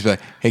would, but you could be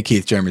like, hey,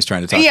 Keith, Jeremy's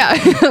trying to talk.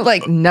 Yeah,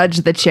 like nudge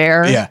the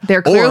chair. Yeah.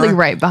 They're clearly Or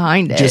right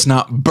behind it. Just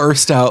not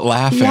burst out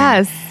laughing.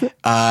 Yes.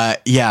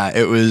 Yeah,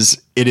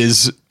 it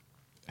is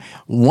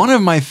one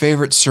of my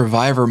favorite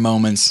Survivor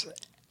moments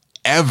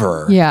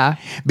ever. Yeah.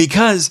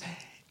 Because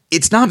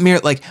it's not mere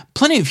like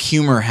plenty of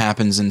humor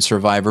happens in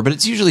Survivor, but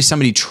it's usually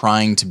somebody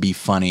trying to be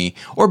funny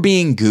or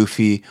being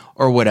goofy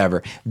or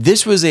whatever.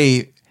 This was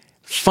a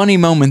funny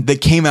moment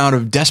that came out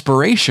of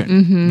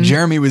desperation.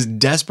 Jeremy was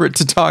desperate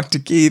to talk to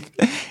Keith,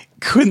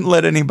 couldn't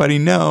let anybody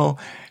know,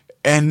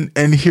 and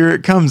here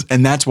it comes,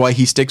 and that's why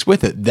he sticks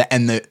with it.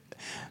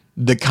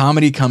 The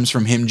comedy comes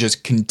from him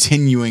just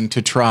continuing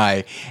to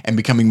try and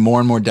becoming more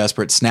and more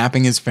desperate,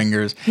 snapping his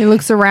fingers. He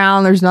looks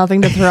around, there's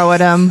nothing to throw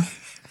at him.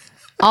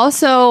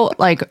 Also,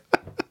 like,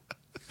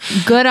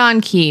 good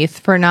on Keith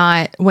for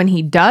not, when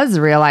he does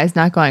realize,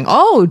 not going,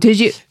 oh, did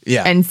you?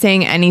 Yeah. And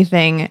saying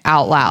anything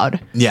out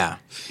loud. Yeah.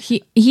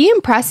 He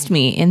impressed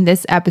me in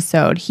this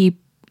episode.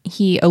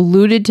 He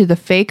alluded to the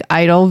fake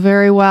idol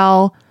very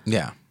well.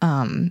 Yeah.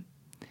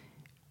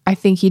 I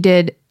think he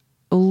did,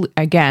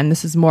 again,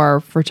 this is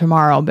more for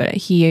tomorrow, but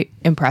he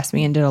impressed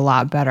me and did a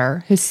lot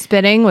better. His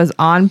spitting was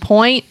on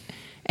point.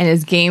 And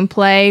his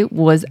gameplay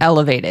was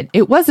elevated.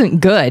 It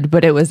wasn't good,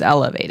 but it was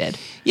elevated.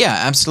 Yeah,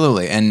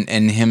 absolutely. And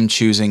him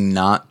choosing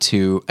not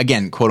to,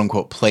 again, quote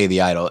unquote, play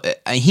the idol.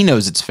 He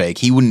knows it's fake.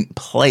 He wouldn't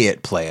play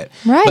it.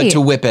 Right. But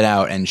to whip it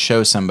out and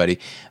show somebody.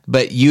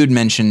 But you had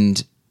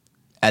mentioned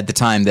at the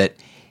time that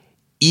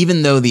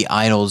even though the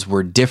idols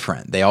were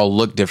different, they all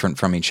looked different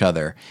from each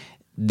other,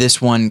 this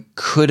one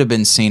could have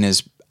been seen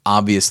as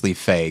obviously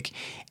fake.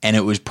 And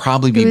it would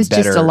probably be better. It was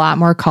better. just a lot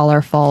more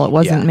colorful. It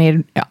wasn't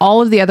made.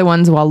 All of the other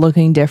ones, while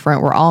looking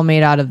different, were all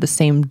made out of the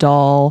same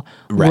dull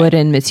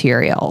wooden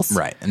materials.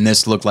 Right. And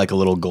this looked like a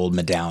little gold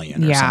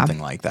medallion or something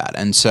like that.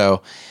 And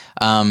so,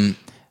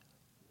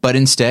 but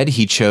instead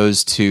he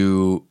chose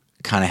to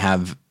kind of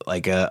have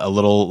like a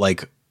little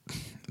like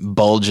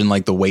bulge in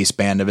like the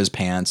waistband of his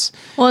pants.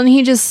 Well, and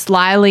he just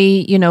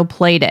slyly,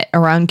 played it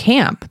around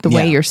camp the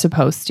way you're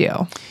supposed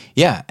to.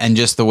 Yeah, and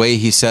just the way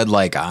he said,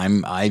 like,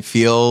 I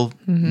feel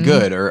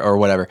good or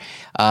whatever.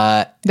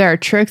 There are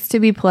tricks to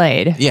be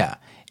played. Yeah,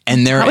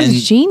 and that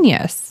was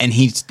genius. And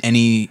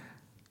he,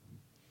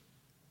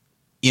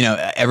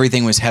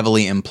 everything was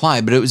heavily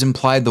implied, but it was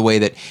implied the way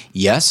that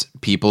yes,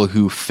 people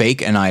who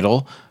fake an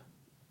idol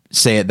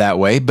say it that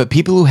way, but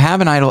people who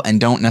have an idol and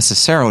don't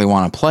necessarily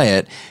want to play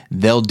it,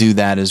 they'll do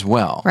that as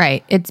well.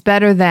 Right. It's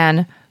better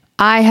than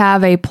I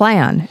have a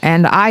plan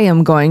and I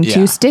am going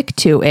to stick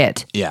to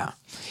it. Yeah.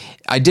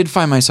 I did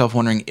find myself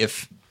wondering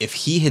if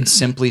he had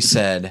simply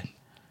said,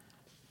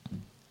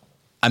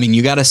 I mean,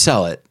 you got to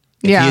sell it.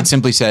 If he had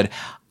simply said,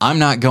 I'm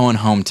not going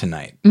home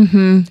tonight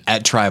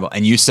at Tribal,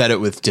 and you said it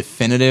with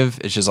definitive,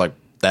 it's just like,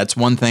 that's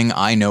one thing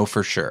I know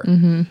for sure.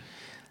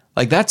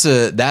 Like that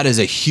is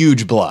a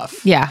huge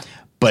bluff. Yeah.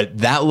 But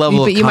that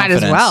level of confidence. But you might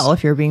as well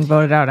if you're being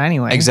voted out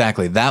anyway.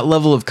 Exactly. That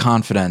level of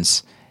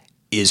confidence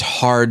is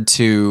hard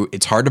to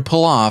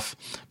pull off,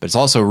 but it's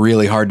also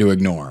really hard to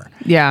ignore.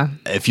 Yeah.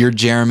 If you're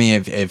Jeremy,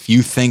 if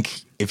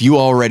you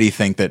already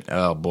think that,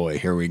 oh boy,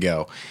 here we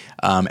go.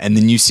 And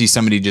then you see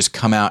somebody just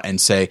come out and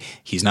say,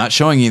 he's not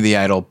showing you the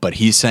idol, but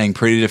he's saying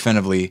pretty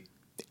definitively,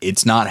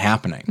 it's not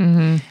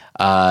happening.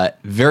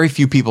 Very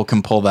few people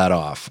can pull that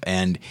off.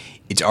 And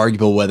it's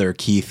arguable whether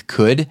Keith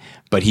could,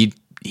 but he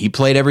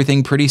played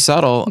everything pretty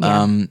subtle.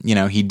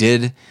 Yeah. He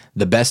did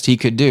the best he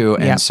could do.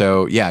 And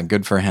so, yeah,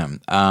 good for him.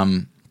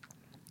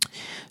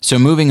 So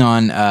moving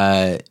on,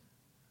 I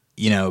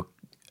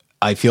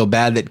feel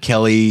bad that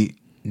Kelly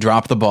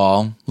dropped the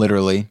ball,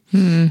 literally.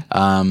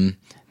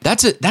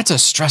 That's a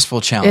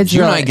stressful challenge.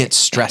 You and I get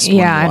stressed when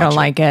we watch I don't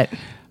like it.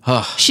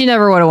 She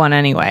never would have won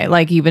anyway.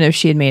 Like, even if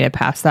she had made it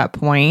past that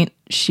point,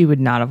 she would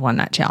not have won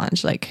that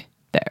challenge. Like,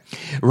 there.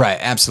 Right,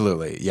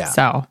 absolutely, yeah.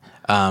 So...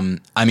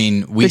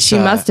 but she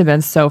must have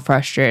been so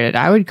frustrated.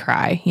 I would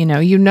cry. You know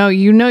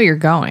you're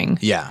going.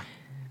 Yeah.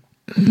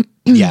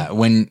 Yeah.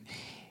 When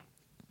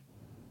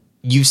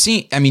you've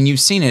seen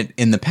it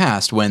in the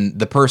past when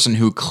the person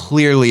who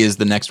clearly is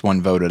the next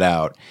one voted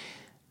out,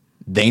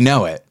 they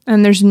know it.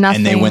 And there's nothing.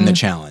 And they win the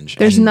challenge.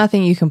 There's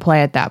nothing you can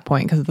play at that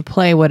point because the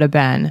play would have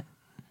been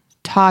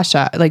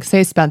Tasha, like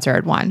say Spencer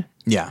had won.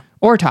 Yeah.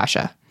 Or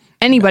Tasha.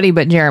 Anybody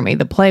but Jeremy.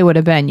 The play would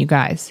have been, you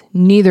guys,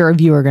 neither of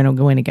you are going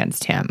to win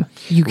against him.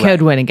 You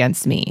could win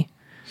against me.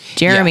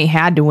 Jeremy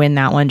had to win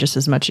that one just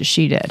as much as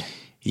she did.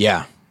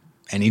 Yeah.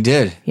 And he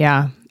did.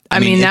 Yeah. I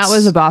mean that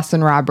was a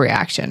Boston Rob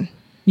reaction.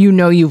 You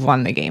know you've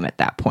won the game at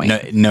that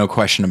point. No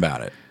question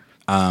about it.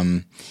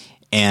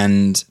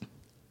 And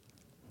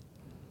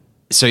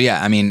so,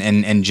 yeah, I mean,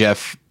 and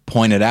Jeff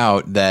pointed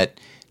out that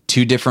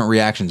two different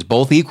reactions,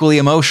 both equally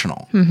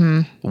emotional.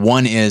 Mm-hmm.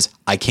 One is,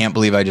 I can't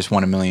believe I just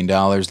won $1 million.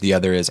 The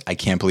other is, I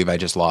can't believe I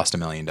just lost $1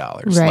 million.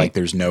 Right. Like,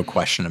 there's no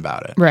question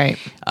about it. Right.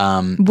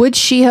 Would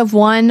she have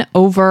won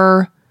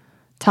over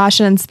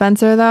Tasha and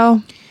Spencer,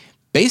 though?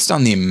 Based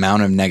on the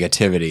amount of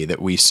negativity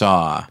that we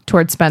saw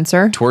towards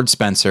Spencer,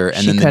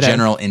 and then the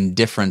general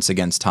indifference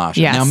against Tasha.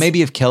 Yes. Now,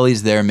 maybe if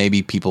Kelly's there,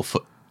 maybe people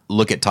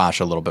look at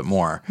Tasha a little bit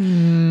more.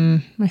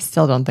 I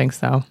still don't think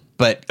so.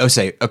 But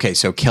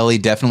so Kelly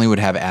definitely would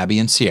have Abby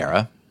and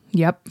Sierra.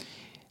 Yep.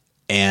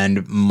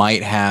 And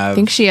might have... I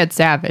think she had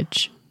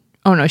Savage.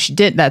 Oh, no, she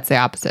did. That's the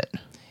opposite.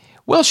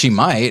 Well, she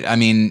might. I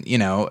mean,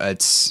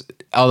 it's...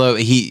 Although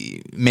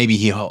maybe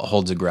he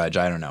holds a grudge,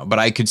 I don't know. But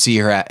I could see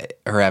her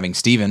having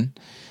Steven.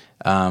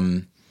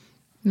 So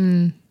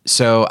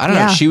I don't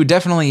know. She would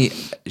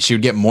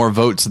get more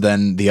votes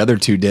than the other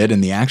two did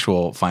in the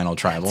actual final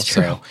tribal. That's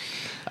true.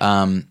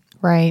 So,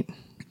 right.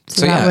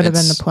 So that would have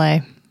been the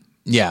play.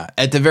 Yeah.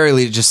 At the very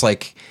least, just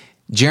like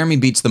Jeremy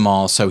beats them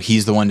all, so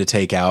he's the one to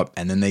take out,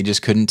 and then they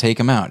just couldn't take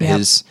him out.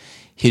 Yep.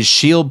 His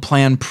shield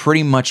plan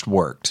pretty much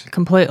worked.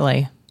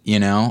 Completely. You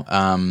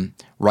know,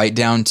 right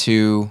down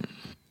to,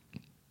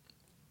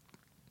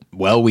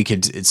 well,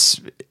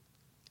 it's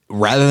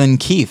rather than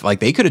Keith, like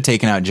they could have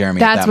taken out Jeremy.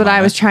 That's what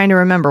I was trying to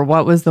remember.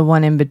 What was the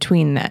one in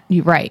between that?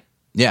 Right.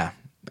 Yeah.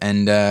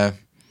 And there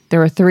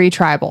were 3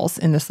 tribals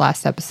in this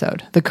last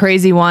episode. The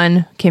crazy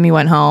one, Kimmy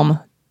went home.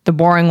 The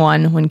boring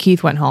one, when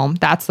Keith went home.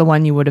 That's the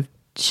one you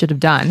should have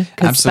done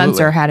because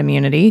Spencer had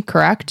immunity,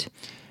 correct?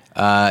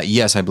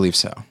 Yes, I believe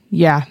so.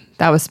 Yeah,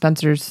 that was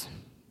Spencer's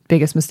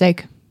biggest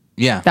mistake.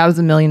 Yeah. That was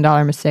 $1 million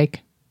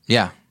mistake.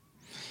 Yeah.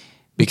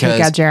 Because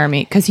take out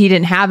Jeremy, because he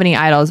didn't have any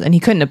idols and he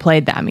couldn't have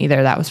played them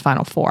either. That was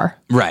Final Four.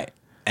 Right.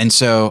 And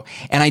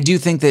I do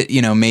think that,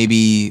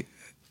 maybe,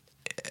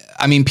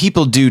 I mean,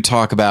 people do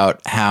talk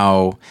about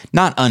how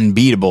not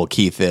unbeatable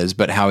Keith is,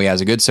 but how he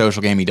has a good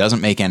social game. He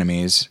doesn't make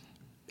enemies,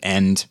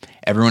 and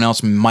everyone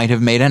else might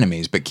have made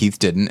enemies, but Keith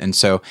didn't. And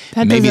so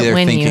that maybe doesn't they're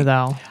win thinking, you,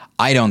 though.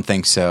 I don't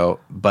think so,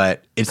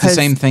 but it's the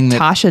same thing that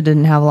Tasha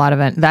didn't have a lot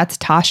of it. That's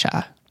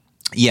Tasha.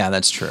 Yeah,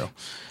 that's true.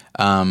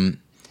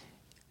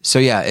 So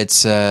yeah,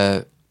 it's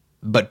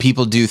but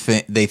people do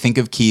they think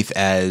of Keith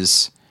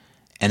as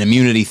an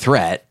immunity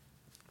threat,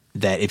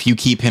 that if you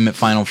keep him at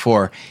Final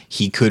Four,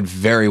 he could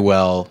very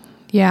well.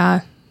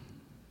 Yeah,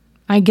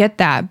 I get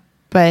that,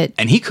 but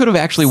and he could have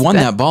actually won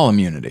that ball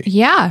immunity.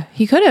 Yeah,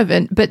 he could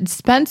have. But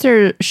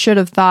Spencer should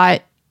have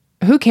thought,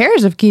 who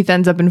cares if Keith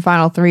ends up in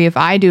Final 3 if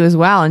I do as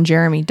well and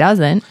Jeremy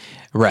doesn't?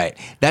 Right.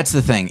 That's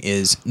the thing,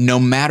 is no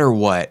matter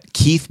what,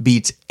 Keith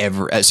beats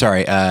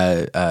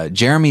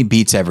Jeremy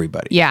beats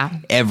everybody. Yeah.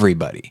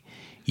 Everybody.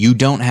 You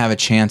don't have a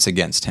chance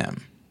against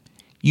him.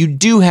 You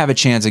do have a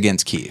chance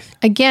against Keith.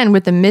 Again,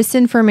 with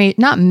the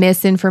not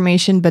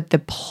misinformation, but the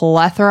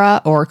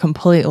plethora or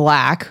complete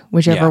lack,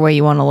 whichever way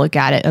you want to look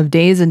at it, of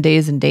days and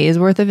days and days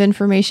worth of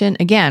information.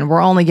 Again,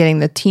 we're only getting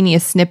the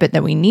teeniest snippet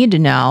that we need to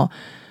know.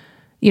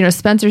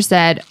 Spencer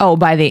said,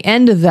 by the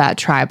end of that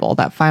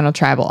final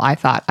tribal, I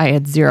thought I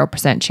had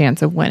 0%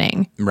 chance of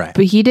winning. Right.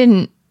 But he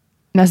didn't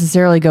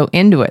necessarily go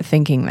into it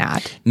thinking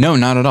that. No,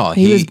 not at all.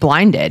 He was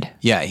blinded.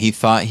 Yeah, he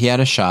thought he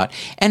had a shot.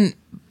 And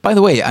by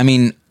the way, I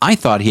mean, I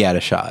thought he had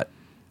a shot.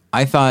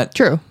 I thought...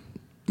 True.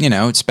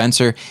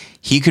 Spencer,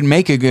 he could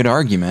make a good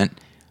argument,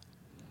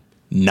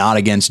 not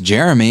against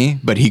Jeremy,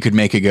 but he could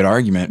make a good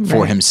argument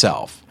for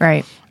himself.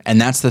 Right. And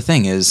that's the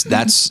thing, is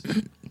that's...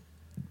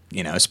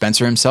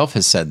 Spencer himself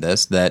has said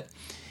this, that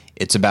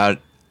it's about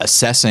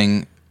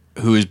assessing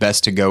who is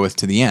best to go with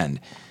to the end.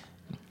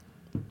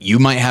 You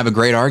might have a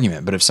great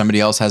argument, but if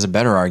somebody else has a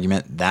better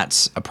argument,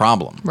 that's a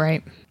problem.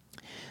 Right.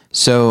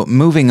 So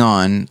moving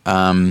on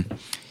I'm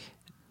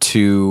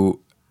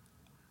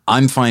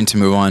fine to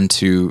move on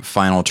to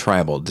Final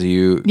Tribal. Can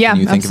you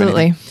think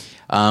absolutely. of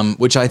anything?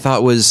 Which I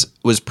thought was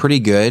pretty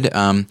good.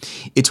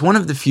 It's one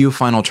of the few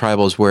Final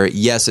Tribals where,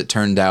 yes, it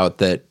turned out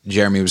that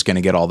Jeremy was going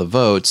to get all the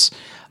votes.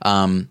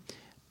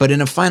 But in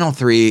a Final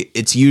 3,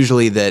 it's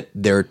usually that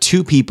there are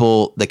 2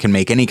 people that can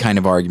make any kind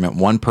of argument,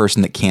 1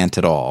 person that can't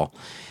at all.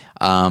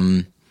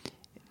 And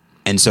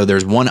so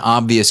there's one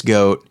obvious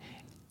GOAT,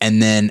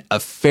 and then a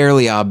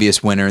fairly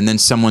obvious winner, and then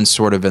someone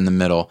sort of in the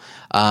middle.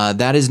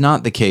 That is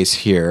not the case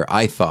here,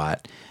 I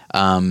thought.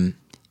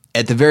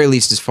 At the very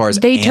least, as far as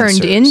they answers.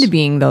 turned into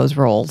being those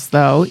roles,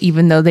 though,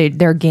 even though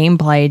their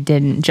gameplay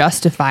didn't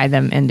justify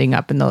them ending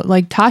up in those.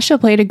 Like, Tasha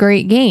played a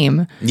great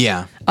game.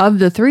 Yeah. Of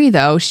the 3,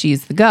 though,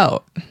 she's the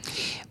GOAT.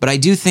 But I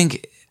do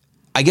think,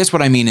 I guess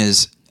what I mean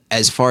is,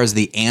 as far as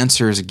the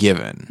answers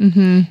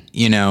given,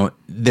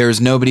 there's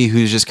nobody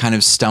who's just kind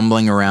of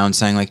stumbling around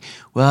saying like,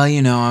 well,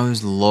 I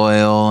was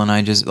loyal and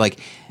I just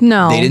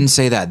no, they didn't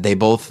say that.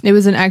 It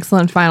was an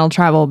excellent final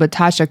tribal, but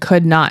Tasha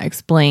could not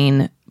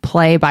explain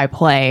play by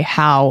play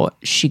how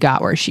she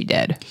got where she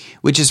did.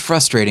 Which is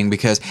frustrating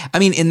because, I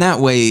mean, in that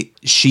way,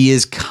 she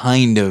is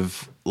kind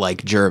of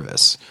like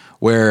Jervis,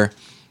 where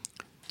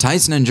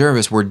Tyson and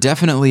Jervis were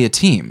definitely a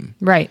team.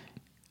 Right.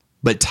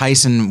 But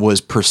Tyson was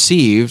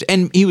perceived,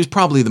 and he was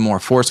probably the more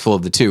forceful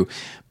of the 2,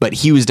 but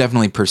he was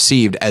definitely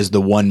perceived as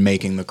the one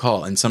making the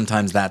call, and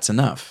sometimes that's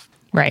enough.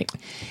 Right.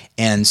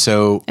 And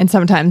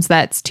sometimes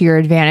that's to your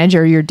advantage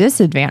or your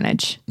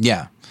disadvantage.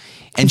 Yeah.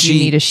 And you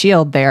need a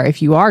shield there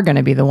if you are going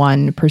to be the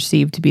one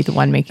perceived to be the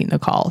one making the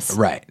calls.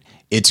 Right.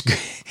 It's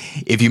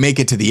if you make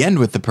it to the end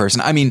with the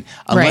person. I mean,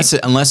 unless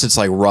it's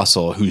like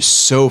Russell, who's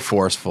so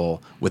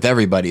forceful with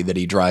everybody that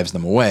he drives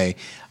them away.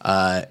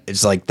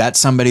 It's like that's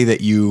somebody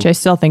that which I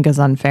still think is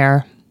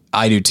unfair.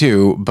 I do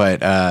too,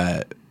 but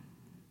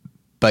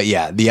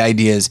yeah, the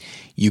idea is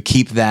you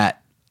keep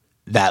that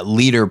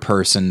leader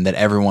person that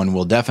everyone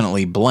will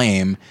definitely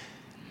blame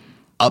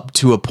up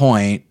to a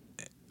point.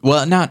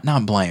 Well,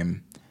 not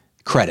blame.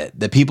 credit,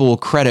 that people will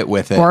credit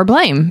with it. Or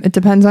blame. It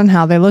depends on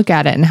how they look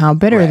at it and how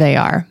bitter they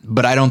are.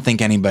 But I don't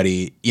think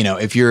anybody,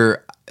 if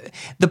you're,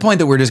 the point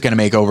that we're just going to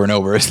make over and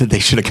over is that they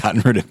should have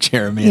gotten rid of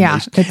Jeremy. Yeah,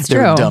 it's they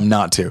were true. dumb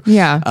not to.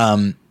 Yeah.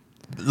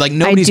 Like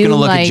nobody's going to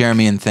look at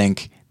Jeremy and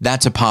think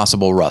that's a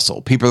possible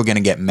Russell. People are going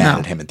to get mad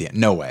at him at the end.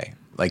 No way.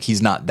 Like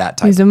he's not that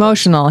type. He's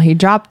emotional. He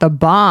dropped the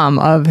bomb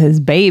of his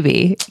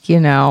baby,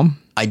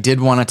 I did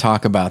want to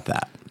talk about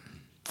that.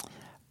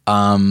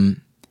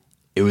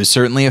 It was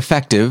certainly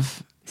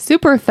effective.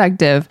 Super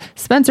effective.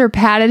 Spencer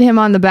patted him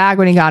on the back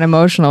when he got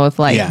emotional with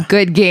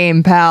good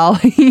game, pal.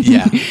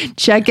 Yeah.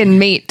 Check and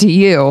mate to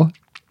you.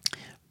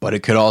 But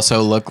it could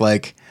also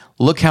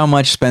look how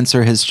much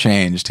Spencer has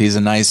changed. He's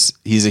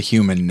a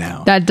human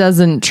now. That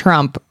doesn't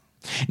trump.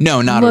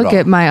 No, not at all. Look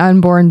at my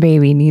unborn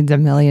baby needs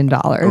 $1 million.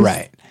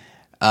 Right.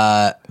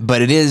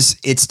 But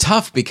it's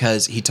tough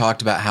because he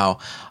talked about how,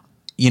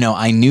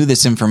 I knew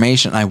this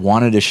information. I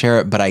wanted to share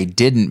it, but I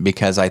didn't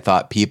because I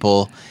thought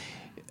people,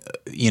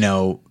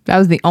 that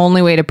was the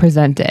only way to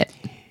present it.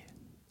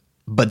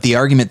 But the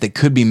argument that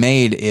could be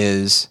made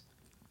is,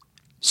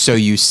 so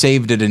you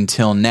saved it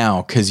until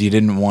now because you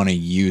didn't want to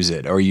use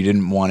it or you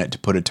didn't want it to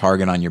put a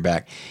target on your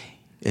back.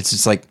 It's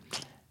just like,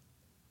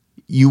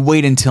 you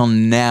wait until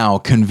now,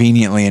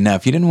 conveniently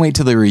enough. You didn't wait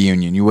till the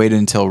reunion. You waited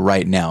until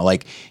right now.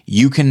 Like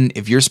you can,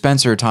 if you're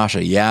Spencer or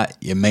Tasha,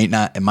 it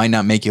might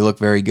not make you look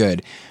very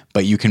good,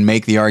 but you can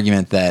make the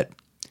argument that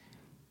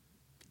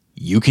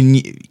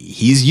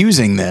he's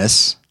using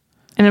this.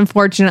 And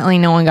unfortunately,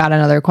 no one got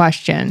another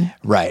question.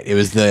 Right. It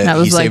was that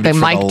was like the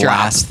mic drop.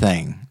 Last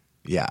thing.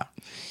 Yeah.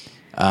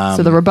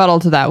 So the rebuttal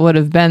to that would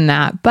have been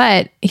that,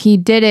 but he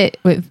did it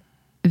with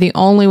the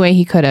only way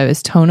he could have,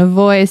 his tone of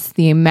voice,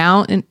 the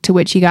amount to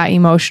which he got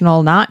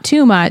emotional, not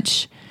too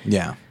much.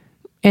 Yeah.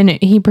 And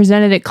he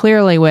presented it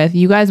clearly with,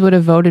 you guys would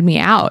have voted me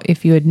out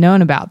if you had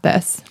known about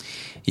this.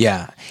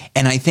 Yeah.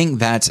 And I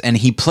think and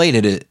he played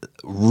it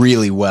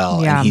really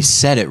well. Yeah. And he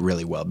said it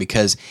really well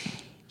because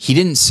he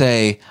didn't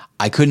say,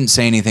 I couldn't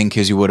say anything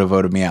because you would have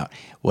voted me out.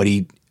 What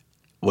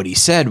he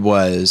said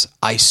was,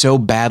 I so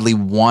badly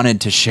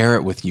wanted to share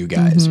it with you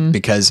guys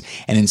because,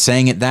 and in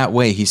saying it that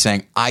way, he's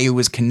saying, I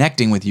was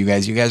connecting with you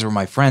guys. You guys were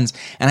my friends.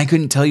 And I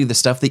couldn't tell you the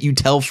stuff that you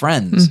tell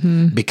friends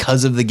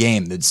because of the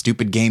game. The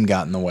stupid game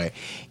got in the way,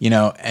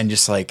 and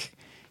just like,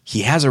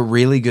 he has a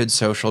really good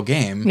social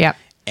game. Yep.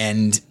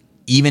 And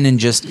even in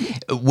just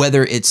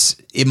whether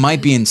it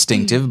might be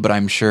instinctive, but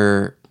I'm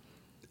sure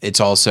it's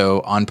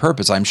also on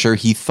purpose. I'm sure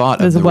he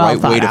thought of the right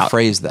way to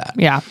phrase that.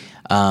 Yeah.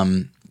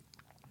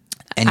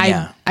 And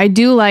I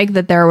do like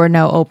that there were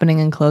no opening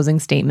and closing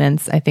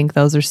statements. I think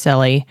those are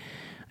silly.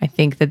 I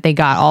think that they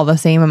got all the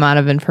same amount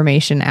of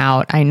information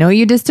out. I know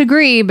you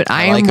disagree, but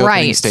I am like right.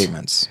 Opening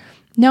statements.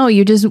 No,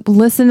 you just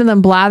listen to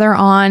them blather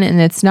on,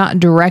 and it's not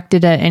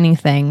directed at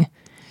anything.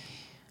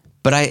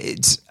 But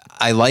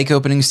I like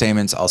opening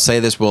statements. I'll say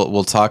this.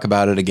 We'll talk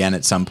about it again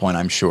at some point,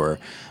 I'm sure.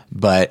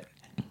 But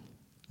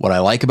what I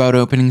like about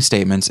opening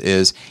statements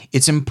is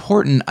it's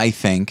important, I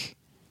think,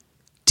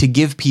 to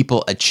give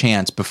people a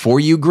chance before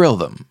you grill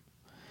them.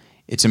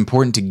 It's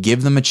important to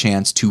give them a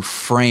chance to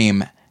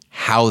frame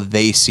how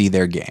they see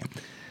their game.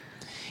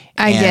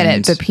 I get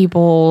it, but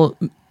people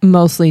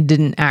mostly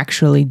didn't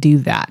actually do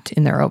that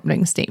in their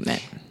opening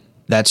statement.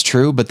 That's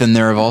true, but then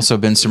there have also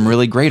been some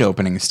really great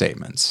opening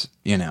statements,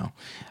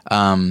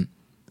 But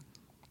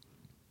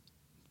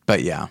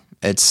yeah,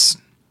 there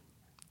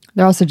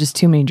are also just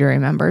too many jury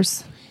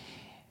members.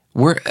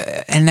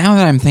 And now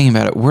that I'm thinking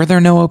about it, were there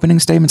no opening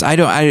statements?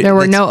 There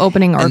were no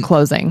opening or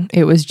closing.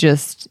 It was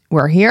just,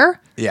 we're here.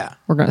 Yeah.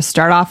 We're going to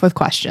start off with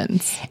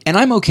questions. And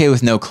I'm okay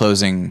with no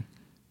closing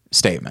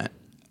statement.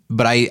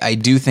 But I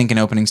do think an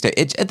opening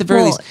statement, at the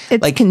very least.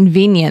 It's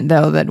convenient,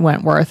 though, that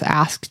Wentworth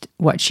asked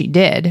what she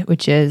did,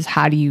 which is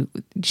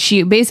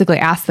she basically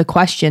asked the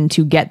question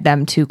to get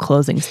them to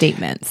closing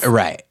statements.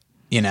 Right.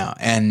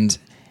 And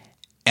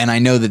I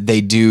know that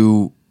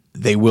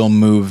they will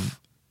move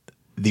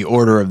the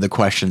order of the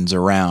questions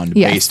around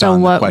based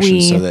on the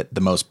questions so that the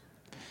most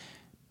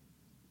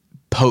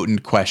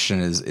potent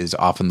question is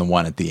often the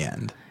one at the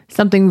end.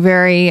 Something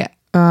very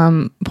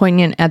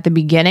poignant at the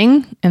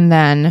beginning and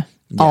then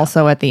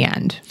also at the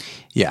end.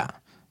 Yeah.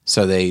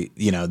 So they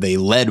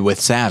led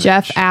with Savage.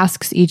 Jeff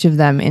asks each of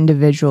them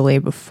individually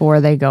before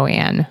they go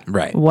in.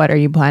 Right. What are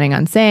you planning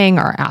on saying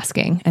or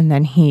asking? And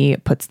then he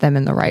puts them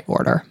in the right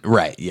order.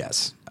 Right.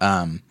 Yes.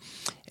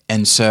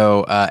 And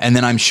so, and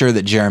then I'm sure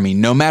that Jeremy,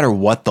 no matter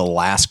what the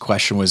last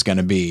question was going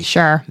to be,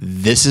 sure,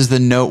 this is the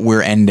note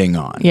we're ending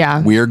on.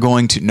 Yeah. We are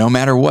going to, no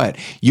matter what,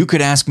 you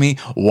could ask me,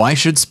 why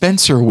should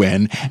Spencer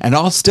win? And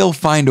I'll still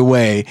find a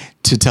way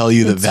to tell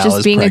you that Val is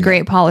just being pregnant. A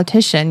great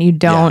politician. You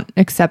don't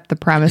accept the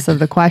premise of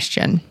the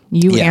question.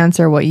 You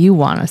answer what you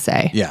want to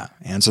say. Yeah.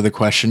 Answer the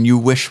question you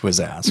wish was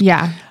asked.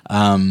 Yeah.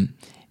 And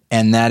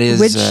that is...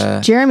 Which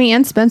Jeremy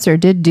and Spencer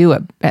did do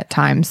it at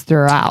times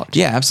throughout.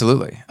 Yeah,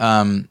 absolutely.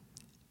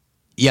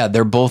 Yeah,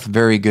 they're both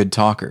very good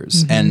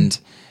talkers. And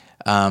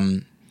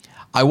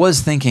I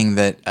was thinking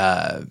that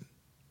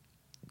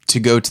to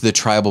go to the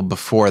tribal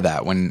before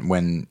that,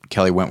 when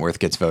Kelly Wentworth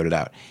gets voted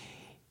out,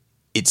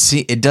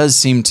 it does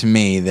seem to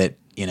me that,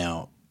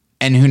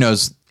 and who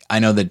knows, I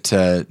know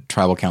that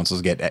tribal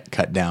councils get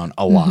cut down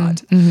a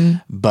lot,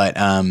 but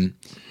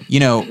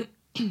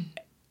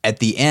at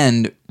the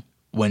end,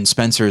 when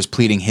Spencer is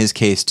pleading his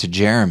case to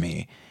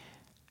Jeremy,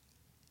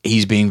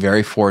 he's being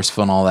very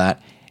forceful and all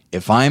that.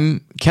 If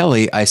I'm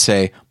Kelly, I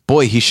say,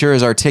 boy, he sure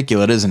is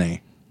articulate, isn't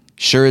he?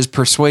 Sure is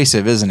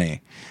persuasive, isn't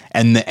he?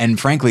 And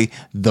frankly,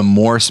 the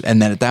more,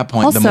 and then at that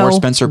point, Also, the more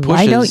Spencer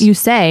pushes. Why don't you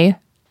say,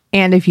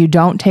 and if you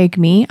don't take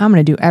me, I'm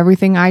going to do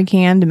everything I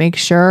can to make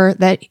sure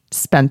that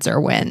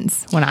Spencer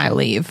wins when I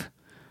leave.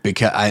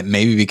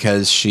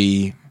 Because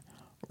she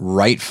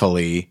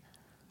rightfully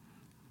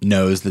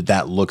knows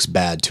that looks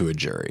bad to a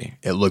jury.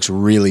 It looks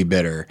really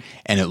bitter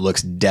and it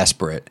looks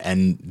desperate.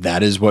 And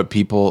that is what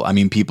people,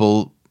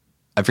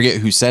 I forget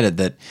who said it,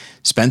 that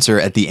Spencer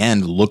at the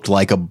end looked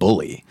like a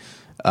bully.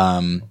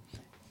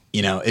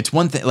 It's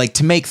one thing, like,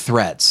 to make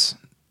threats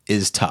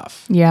is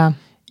tough. Yeah.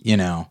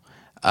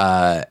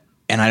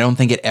 And I don't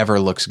think it ever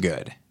looks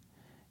good.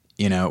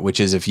 Which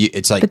is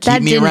it's like, but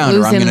keep me around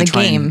or I'm going to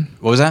try and,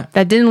 what was that?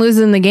 That didn't lose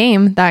in the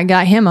game. That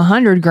got him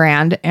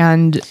 $100,000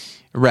 and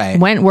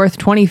Wentworth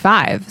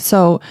 25.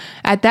 So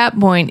at that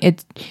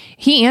point,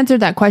 he answered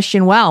that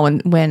question well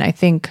when I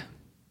think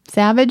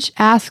Savage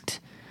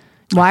asked,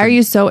 why are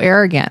you so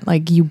arrogant?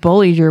 Like, you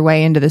bullied your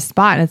way into this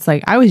spot. And it's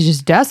like, I was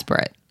just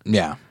desperate.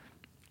 Yeah.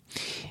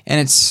 And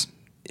it's,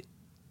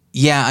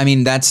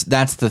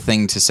 that's the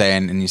thing to say.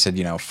 And you said,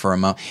 for a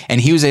moment,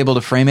 and he was able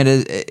to frame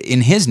it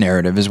in his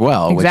narrative as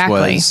well,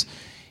 exactly. Which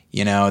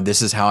was,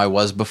 this is how I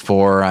was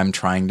before, I'm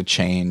trying to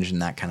change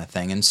and that kind of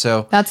thing. And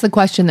so that's the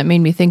question that made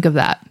me think of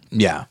that.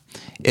 Yeah.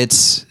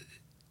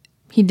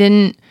 He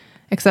didn't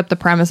accept the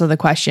premise of the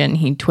question.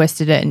 He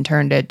twisted it and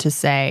turned it to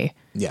say,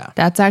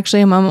 that's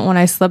actually a moment when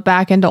I slip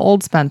back into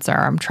old Spencer.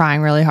 I'm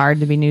trying really hard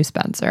to be new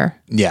Spencer.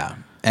 Yeah.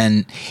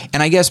 And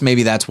I guess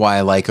maybe that's why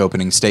I like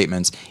opening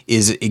statements,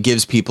 is it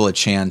gives people a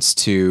chance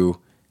to,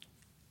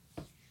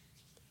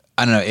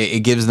 I don't know,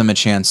 it gives them a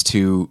chance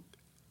to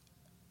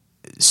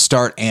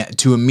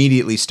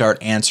immediately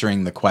start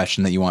answering the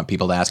question that you want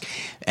people to ask.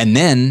 And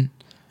then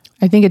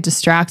I think it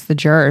distracts the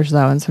jurors,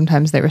 though, and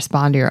sometimes they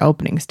respond to your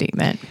opening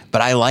statement.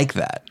 But I like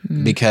that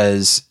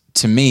because,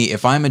 to me,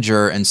 if I'm a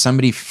juror and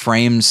somebody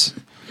frames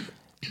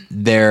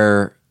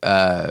their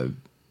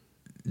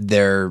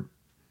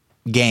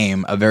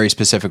game a very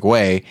specific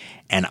way,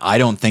 and I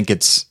don't think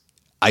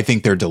I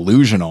think they're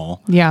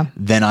delusional. Yeah.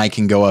 Then I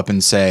can go up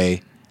and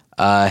say,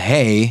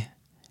 "Hey,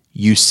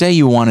 you say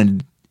you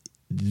wanted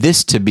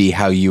this to be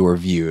how you were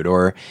viewed,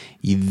 or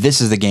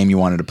this is the game you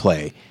wanted to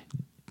play.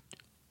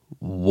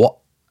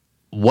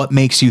 What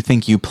makes you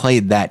think you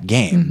played that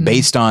game?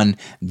 Based on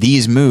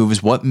these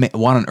moves, what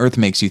on earth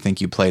makes you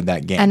think you played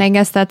that game?" And I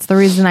guess that's the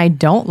reason I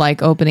don't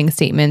like opening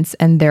statements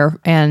and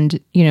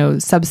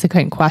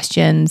subsequent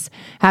questions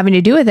having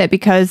to do with it,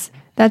 because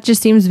that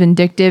just seems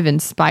vindictive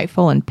and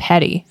spiteful and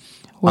petty.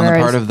 On the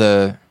part of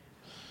the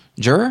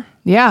juror?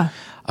 Yeah.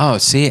 Oh,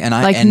 see,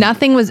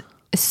 nothing was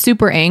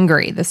super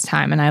angry this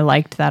time, and I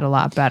liked that a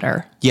lot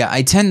better. Yeah,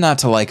 I tend not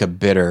to like a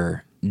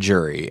bitter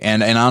jury,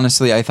 and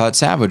honestly, I thought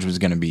Savage was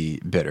going to be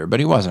bitter, but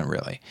he wasn't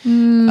really.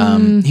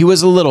 He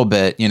was a little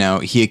bit,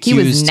 he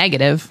was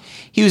negative.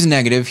 He was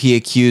negative. He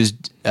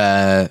accused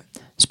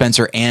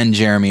Spencer and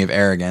Jeremy of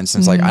arrogance,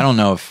 and it's like, I don't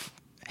know if,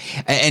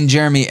 and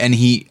Jeremy, and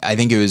I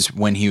think it was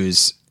when he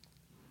was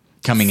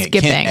coming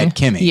Skipping. at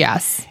Kimmy.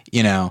 Yes.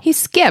 He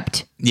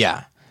skipped.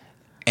 Yeah.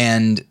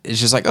 And it's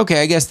just like,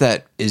 okay, I guess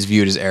that is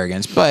viewed as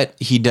arrogance, but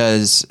he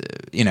does,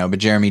 but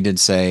Jeremy did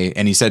say,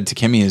 and he said to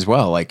Kimmy as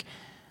well, like,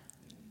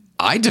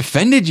 I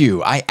defended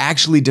you. I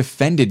actually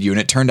defended you. And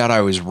it turned out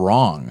I was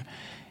wrong.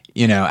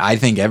 I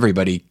think at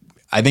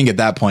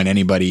that point,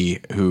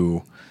 anybody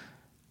who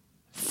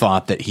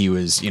thought that he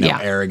was,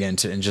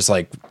 arrogant and just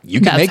like,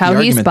 you can make the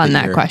argument. That's how he spun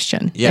that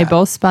question. Yeah. They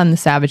both spun the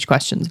Savage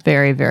questions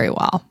very, very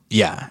well.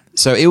 Yeah.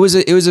 So it was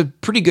a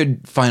pretty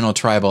good final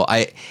tribal.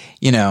 I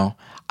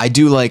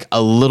do like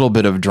a little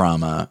bit of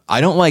drama.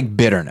 I don't like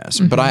bitterness,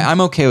 but I'm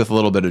okay with a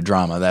little bit of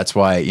drama. That's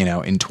why,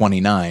 in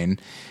 29,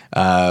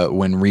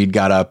 when Reed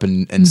got up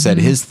and said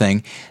his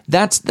thing,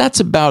 that's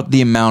about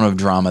the amount of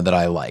drama that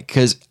I like,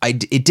 because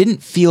it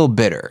didn't feel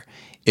bitter.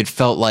 It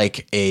felt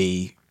like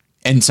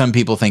and some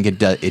people think it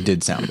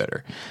did sound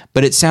bitter,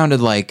 but it sounded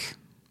like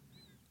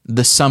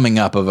the summing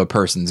up of a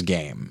person's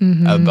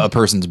game, a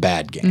person's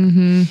bad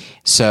game.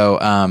 So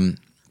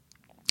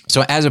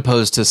as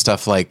opposed to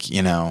stuff like,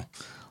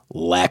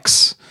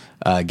 Lex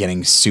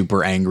getting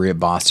super angry at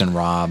Boston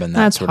Rob and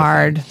that's sort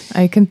hard. of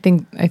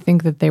thing. I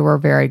think that they were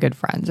very good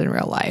friends in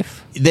real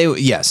life.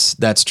 Yes,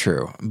 that's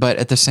true. But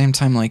at the same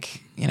time,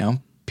 like,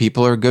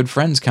 people are good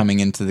friends coming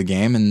into the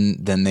game,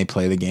 and then they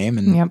play the game.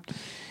 And yep.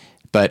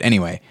 But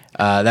anyway,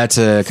 that's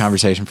a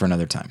conversation for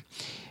another time.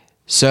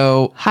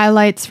 So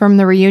highlights from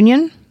the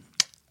reunion.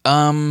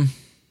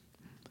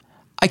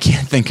 I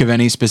can't think of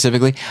any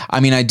specifically. I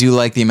mean, I do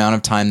like the amount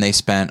of time they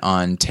spent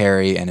on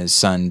Terry and his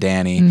son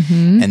Danny,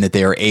 and that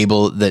they were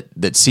able that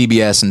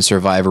CBS and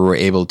Survivor were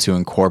able to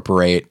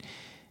incorporate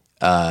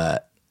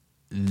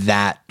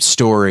that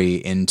story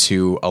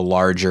into a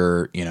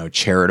larger,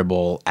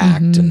 charitable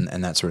act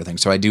and that sort of thing.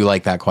 So I do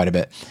like that quite a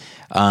bit.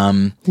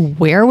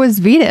 Where was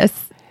Vetus?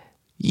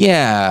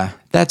 Yeah,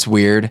 that's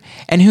weird.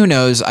 And who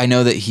knows? I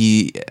know that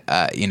he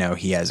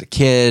has a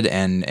kid,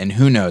 and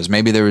who knows?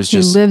 Maybe there was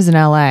just... He lives in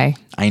LA.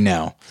 I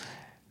know.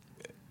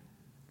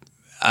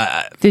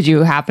 Did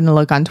you happen to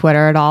look on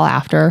Twitter at all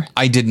after?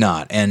 I did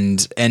not,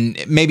 and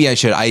maybe I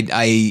should.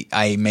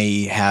 I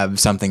may have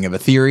something of a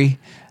theory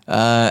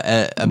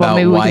about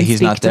maybe why we can he's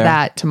speak not there. to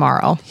that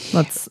tomorrow.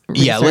 Let's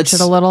research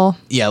it a little.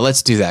 Yeah,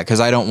 let's do that, because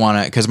I don't want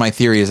to. Because my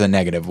theory is a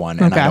negative one,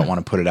 and Okay. I don't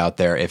want to put it out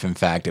there if in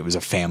fact it was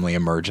a family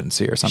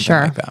emergency or something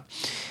Sure. like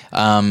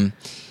that.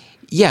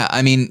 Yeah,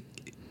 I mean,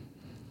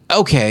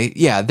 okay,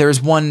 yeah. There's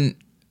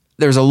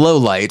a low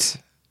light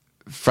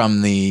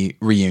from the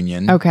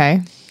reunion.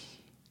 Okay.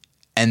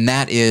 And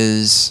that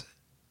is,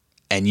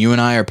 and you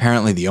and I are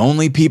apparently the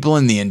only people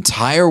in the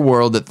entire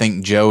world that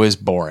think Joe is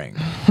boring.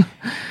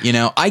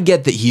 I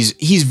get that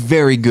he's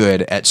very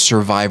good at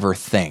Survivor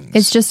things.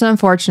 It's just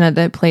unfortunate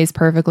that it plays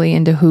perfectly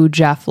into who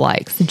Jeff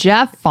likes.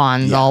 Jeff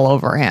fawns all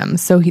over him,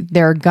 so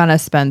they're gonna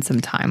spend some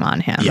time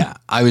on him. Yeah,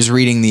 I was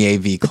reading the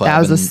AV Club. That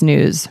was a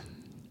snooze.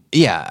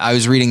 Yeah, I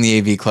was reading the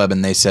AV Club,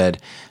 and they said,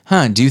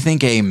 do you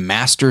think a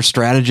master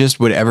strategist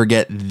would ever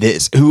get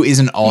this? Who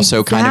isn't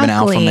also kind of an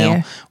alpha Exactly.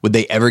 male? Would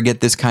they ever get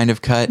this kind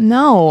of cut?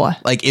 No.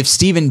 Like if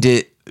Steven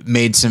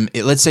made some,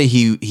 let's say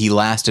he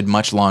lasted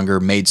much longer,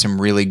 made some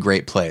really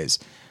great plays,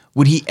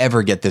 would he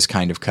ever get this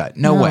kind of cut?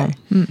 No way.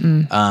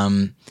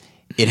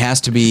 It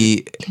has to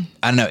be,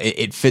 I don't know,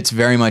 it fits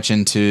very much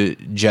into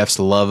Jeff's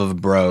love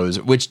of bros,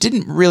 which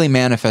didn't really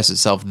manifest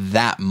itself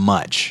that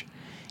much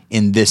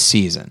in this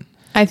season.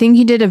 I think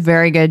he did a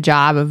very good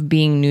job of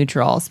being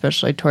neutral,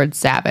 especially towards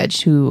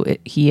Savage, who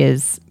he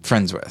is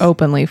Friends with.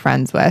 openly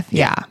friends with.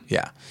 Yeah.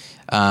 Yeah.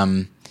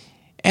 And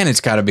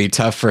it's got to be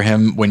tough for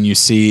him when he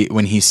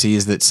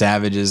sees that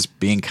Savage is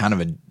being kind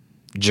of a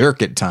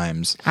jerk at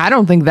times. I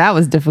don't think that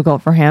was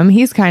difficult for him.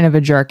 He's kind of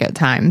a jerk at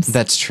times.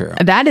 That's true.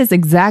 That is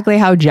exactly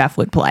how Jeff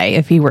would play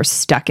if he were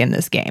stuck in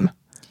this game.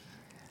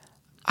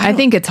 I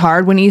think it's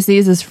hard when he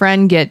sees his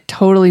friend get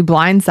totally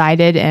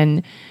blindsided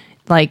and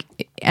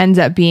ends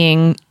up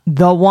being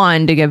the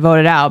one to get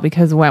voted out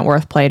because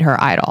Wentworth played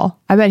her idol.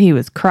 I bet he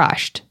was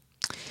crushed.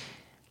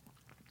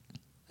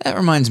 That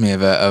reminds me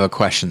of a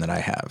question that I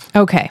have.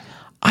 Okay.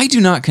 I do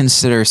not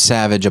consider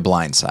Savage a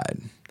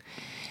blindside.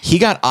 He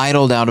got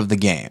idled out of the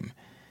game.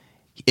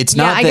 It's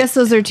not. I guess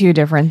those are two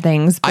different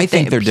things. I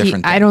think they're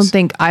different I don't things.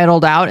 think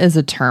idled out is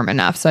a term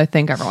enough. So I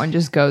think everyone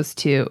just goes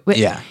to.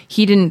 Yeah.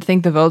 He didn't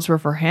think the votes were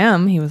for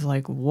him. He was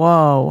like,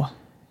 whoa,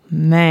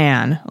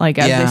 man. As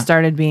Yeah. they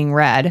started being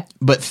read.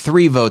 But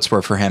 3 votes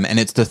were for him, and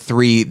it's the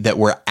 3 that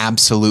were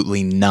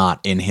absolutely not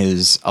in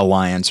his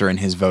alliance or in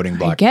his voting I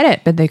block. get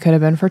it, but they could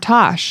have been for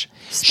Tosh,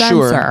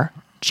 Spencer,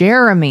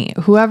 Jeremy,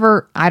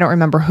 whoever. I don't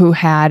remember who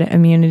had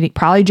immunity.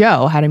 Probably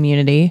Joe had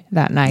immunity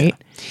that night.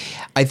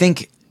 I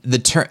think the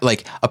term,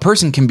 a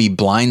person can be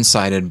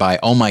blindsided by,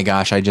 oh my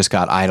gosh, I just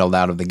got idled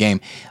out of the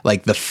game.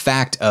 Like the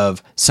fact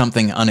of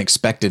something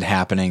unexpected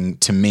happening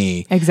to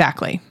me.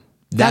 Exactly.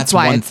 That's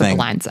why one it's thing.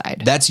 a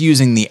blindside. That's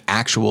using the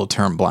actual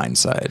term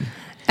blindside.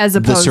 As The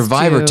opposed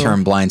Survivor to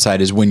term blindside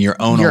is when your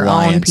own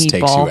alliance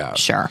takes you out.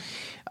 Sure.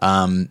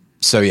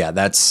 So yeah,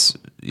 that's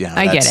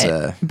I get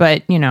it.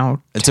 But,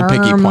 it's a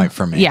picky point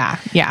for me. Yeah,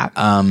 yeah.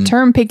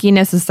 Term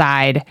pickiness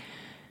aside,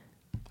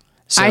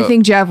 So, I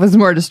think Jeff was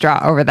more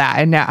distraught over that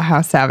and not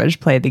how Savage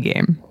played the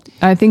game.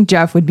 I think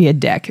Jeff would be a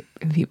dick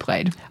if he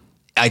played.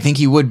 I think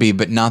he would be,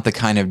 but not the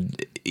kind of.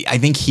 I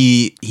think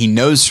he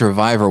knows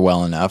Survivor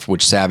well enough,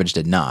 which Savage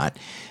did not.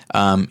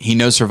 He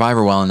knows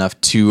Survivor well enough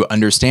to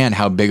understand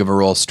how big of a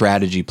role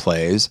strategy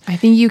plays. I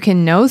think you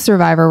can know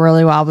Survivor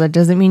really well, but it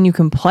doesn't mean you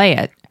can play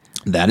it.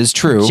 That is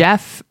true.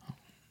 Jeff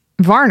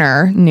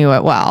Varner knew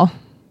it well.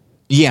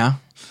 Yeah,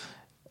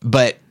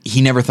 but he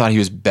never thought he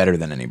was better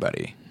than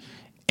anybody.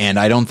 And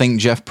I don't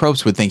think Jeff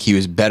Probst would think he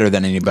was better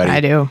than anybody.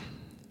 I do.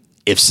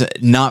 If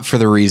not for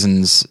the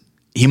reasons,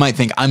 he might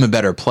think I'm a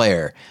better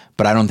player,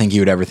 but I don't think he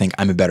would ever think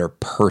I'm a better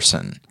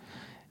person.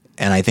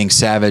 And I think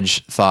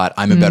Savage thought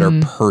I'm a better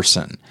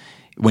person.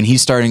 When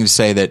he's starting to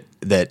say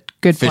that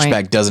Good Fishback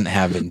point. doesn't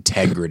have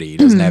integrity,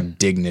 doesn't have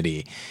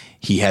dignity,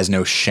 he has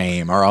no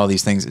shame, or all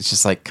these things, it's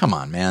just like, come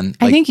on, man.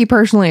 I think he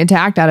personally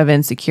attacked out of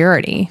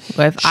insecurity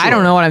with, I Sure.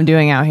 don't know what I'm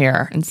doing out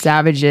here. And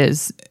Savage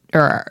is,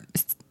 or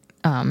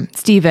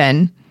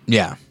Steven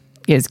yeah.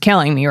 is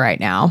killing me right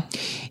now.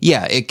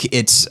 Yeah,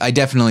 it's. I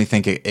definitely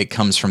think it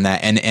comes from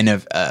that, and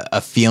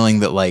a feeling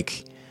that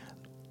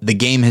the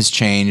game has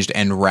changed,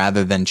 and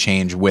rather than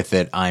change with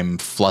it, I'm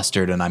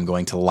flustered and I'm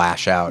going to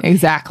lash out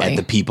Exactly. at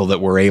the people that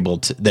were able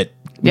to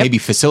maybe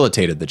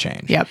facilitated the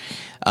change. Yep.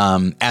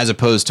 As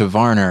opposed to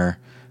Varner,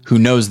 who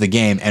knows the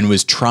game and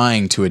was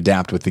trying to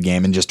adapt with the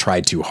game and just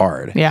tried too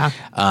hard. Yeah.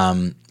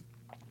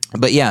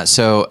 But yeah,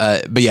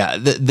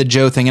 the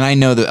Joe thing, and I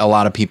know that a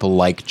lot of people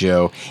like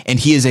Joe, and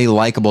he is a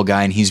likable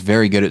guy, and he's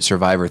very good at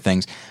Survivor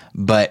things,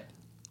 but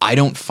I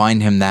don't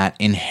find him that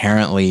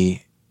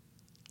inherently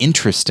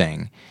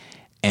interesting.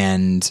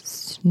 and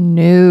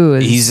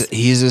Snooze.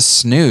 he's a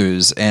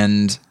snooze.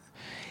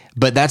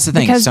 But that's the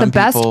thing. Because the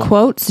best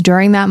quotes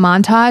during that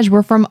montage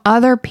were from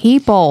other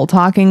people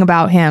talking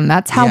about him.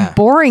 That's how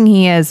boring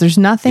he is. There's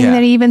nothing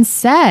that he even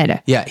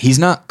said. Yeah, he's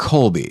not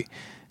Colby.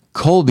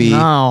 Colby.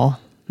 No.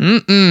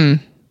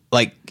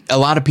 Like a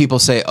lot of people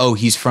say, oh,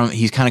 he's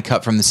kind of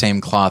cut from the same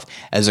cloth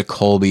as a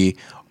Colby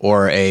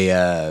or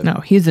a.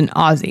 No, he's an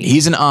Aussie.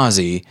 He's an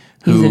Aussie.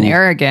 He's an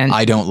arrogant.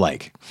 I don't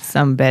like.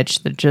 Some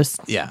bitch that just.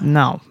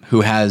 No.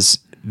 Who has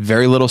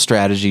very little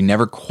strategy,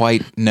 never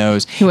quite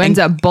knows. Who ends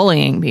up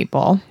bullying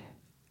people.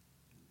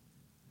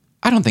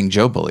 I don't think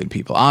Joe bullied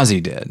people.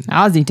 Ozzy did.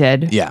 Ozzy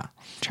did. Yeah.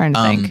 Trying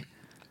to think.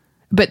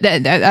 But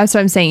that's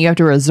what I'm saying. You have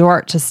to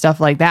resort to stuff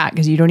like that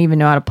because you don't even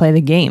know how to play the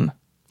game.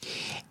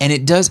 And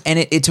it does. And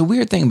it's a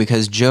weird thing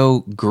because Joe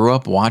grew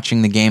up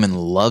watching the game and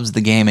loves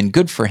the game, and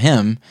good for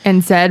him.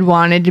 And said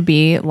wanted to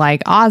be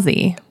like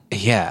Ozzy.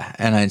 Yeah.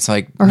 And it's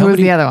like. Or who was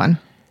the other one?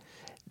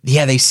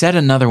 Yeah, they said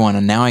another one,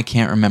 and now I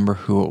can't remember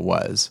who it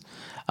was.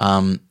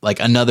 Like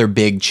another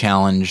big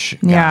challenge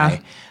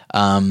guy.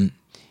 Yeah.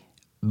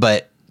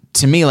 But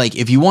to me, like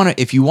if you want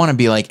to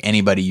be like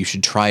anybody, you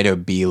should try to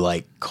be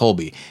like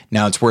Colby.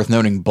 Now it's worth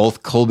noting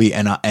both Colby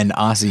and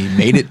Ozzy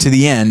made it to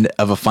the end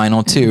of a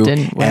final two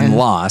and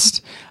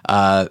lost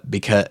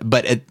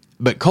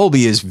but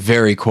Colby is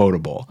very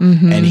quotable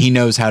and he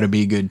knows how to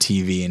be good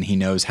TV and he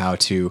knows how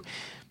to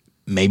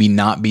maybe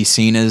not be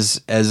seen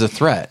as a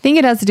threat. I think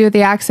it has to do with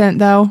the accent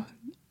though.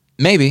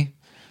 Maybe.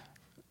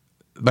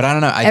 But I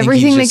don't know.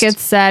 Everything that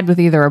gets said with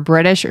either a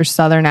British or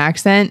Southern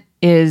accent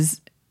is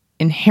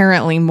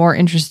inherently more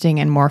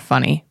interesting and more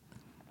funny.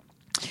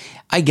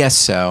 I guess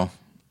so.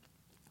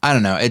 I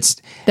don't know.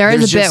 There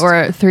is a bit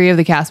where 3 of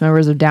the cast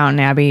members of Downton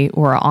Abbey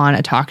were on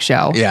a talk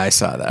show. Yeah, I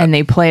saw that. And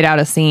they played out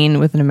a scene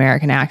with an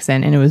American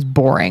accent and it was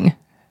boring.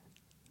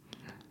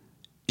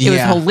 It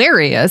was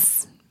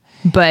hilarious,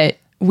 but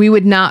we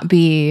would not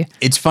be...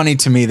 It's funny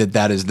to me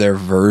that is their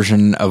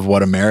version of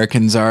what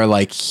Americans are,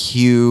 like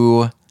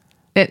Hugh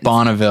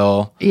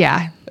Bonneville.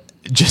 Yeah.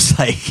 Just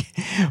like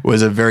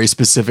was a very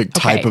specific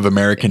type of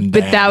American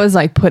dad. But that was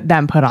like put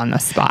on the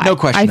spot. No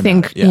question. I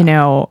think, you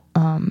know,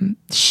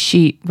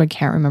 I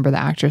can't remember the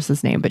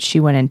actress's name, but she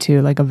went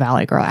into like a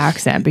Valley Girl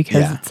accent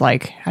because it's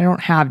like, I don't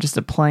have just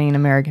a plain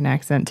American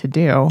accent to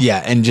do.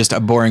 Yeah. And just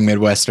a boring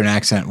Midwestern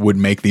accent would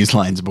make these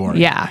lines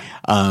boring. Yeah.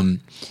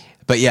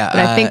 But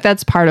I think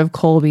that's part of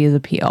Colby's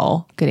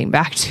appeal, getting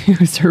back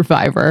to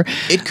Survivor.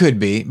 It could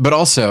be, but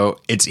also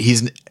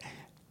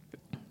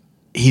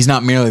he's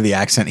not merely the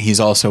accent. He's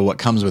also what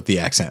comes with the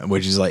accent,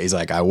 which is like, he's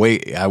like, I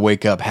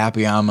wake up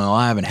happy I'm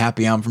alive and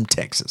happy I'm from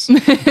Texas.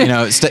 You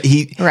know,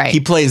 he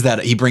plays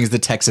that. He brings the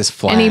Texas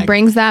flag. And he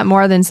brings that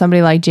more than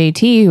somebody like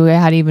JT, who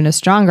had even a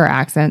stronger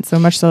accent, so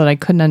much so that I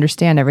couldn't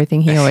understand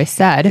everything he always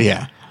said.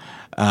 Yeah.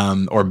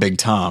 Or Big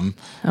Tom.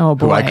 Oh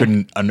boy.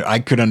 Who I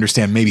could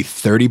understand maybe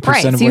 30% of what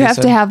he said. So you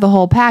have to have the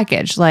whole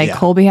package. Like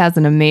Colby has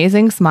an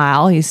amazing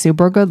smile. He's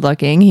super good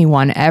looking. He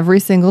won every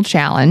single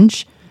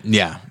challenge.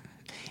 Yeah.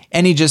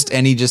 And he just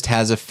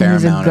has a fair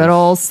amount. He's a good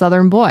old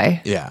Southern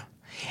boy. Yeah.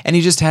 And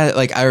he just had,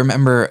 like, I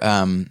remember,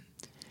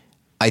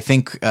 I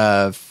think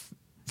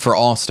for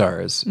All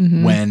Stars,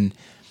 when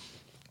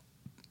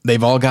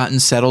they've all gotten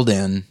settled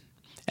in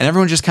and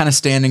everyone's just kind of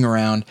standing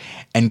around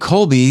and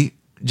Colby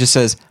just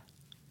says,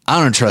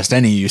 I don't trust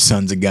any of you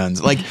sons of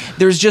guns. Like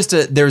there's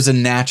a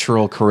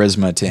natural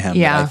charisma to him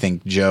that I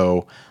think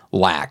Joe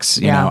lacks.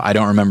 You know, I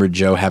don't remember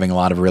Joe having a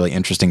lot of really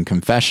interesting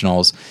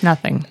confessionals.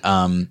 Nothing.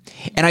 And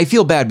I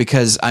feel bad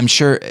because I'm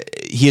sure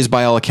he is,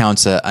 by all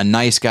accounts, a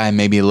nice guy,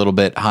 maybe a little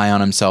bit high on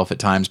himself at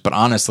times. But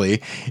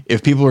honestly,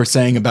 if people were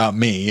saying about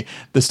me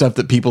the stuff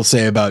that people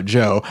say about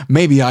Joe,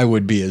 maybe I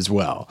would be as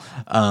well.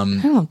 I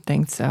don't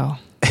think so.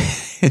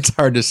 It's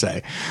hard to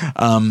say.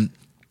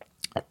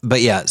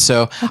 But yeah,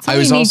 so I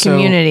was also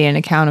community and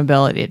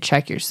accountability to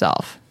check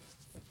yourself.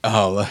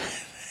 Oh,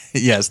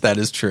 yes, that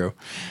is true.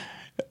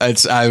 I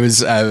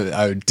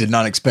did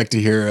not expect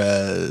to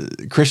hear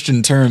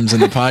Christian terms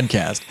in the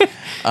podcast,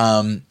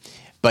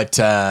 but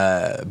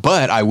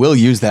I will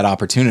use that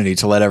opportunity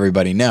to let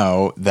everybody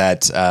know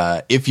that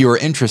if you're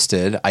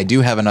interested, I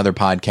do have another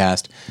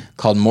podcast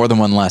called More Than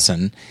One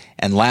Lesson.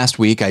 And last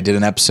week I did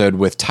an episode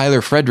with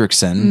Tyler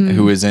Fredrickson,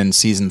 who is in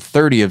season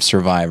 30 of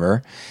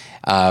Survivor.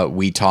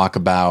 We talk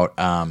about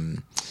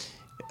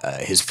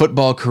his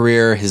football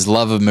career, his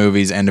love of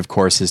movies, and of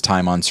course his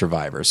time on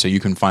Survivor. So you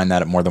can find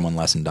that at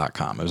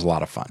morethanonelesson.com. It was a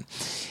lot of fun.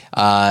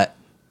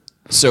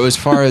 So as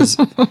far as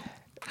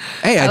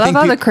hey, I love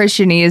how the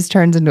Christianese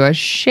turns into a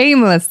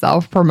shameless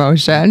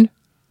self-promotion.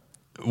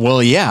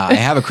 Well, yeah, I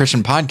have a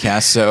Christian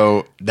podcast,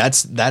 so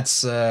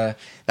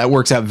that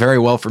works out very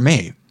well for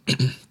me.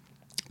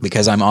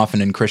 Because I'm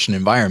often in Christian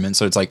environments,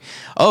 so it's like,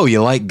 oh,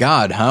 you like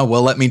God, huh?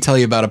 Well, let me tell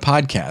you about a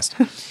podcast.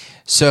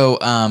 So,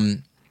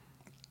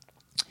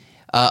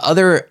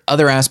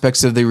 other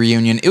aspects of the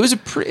reunion, it was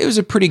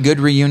a pretty good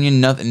reunion.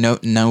 Not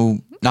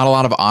a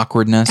lot of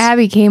awkwardness.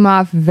 Abby came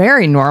off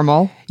very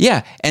normal.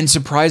 Yeah, and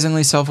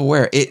surprisingly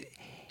self-aware.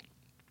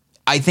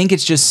 I think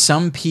it's just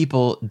some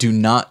people do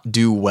not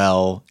do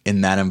well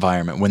in that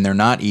environment when they're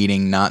not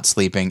eating, not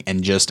sleeping,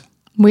 and just.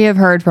 We have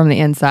heard from the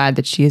inside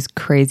that she is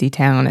crazy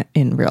town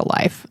in real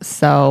life.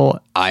 So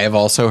I have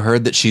also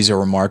heard that she's a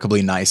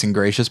remarkably nice and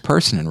gracious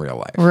person in real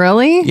life.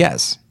 really?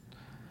 Yes.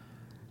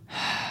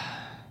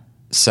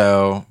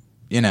 So,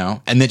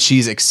 and that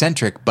she's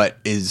eccentric but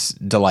is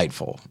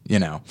delightful,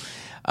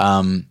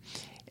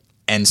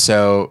 and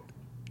so,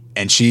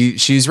 and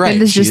she's right.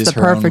 It is She just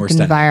the her own perfect worst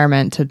enemy.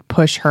 environment to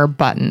push her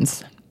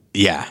buttons.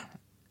 Yeah.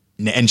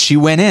 And she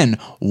went in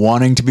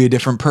wanting to be a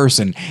different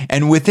person.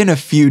 And within a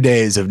few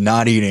days of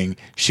not eating,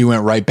 she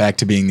went right back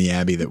to being the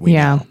Abby that we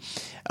know.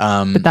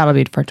 But that'll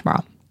be for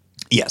tomorrow.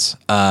 Yes.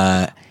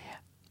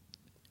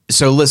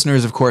 So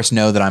listeners, of course,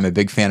 know that I'm a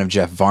big fan of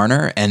Jeff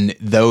Varner. And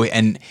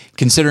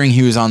considering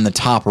he was on the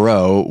top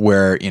row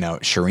where,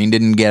 Shireen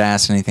didn't get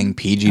asked anything,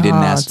 PG didn't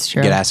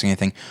get asked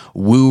anything,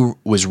 Wu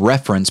was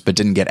referenced but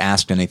didn't get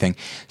asked anything.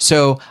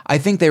 So I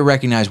think they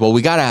recognized, well,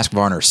 we got to ask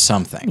Varner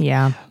something.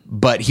 Yeah.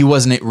 But he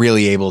wasn't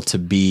really able to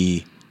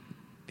be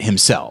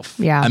himself.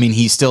 Yeah. I mean,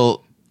 he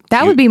still.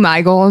 That would be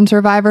my goal in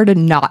Survivor, to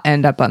not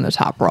end up on the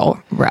top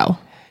row.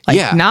 Like,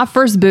 Yeah. not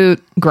first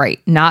boot,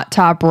 great. Not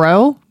top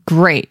row,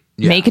 great.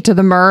 Yeah. Make it to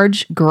the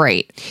merge,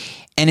 great.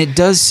 And it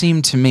does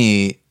seem to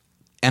me,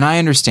 and I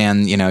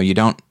understand, you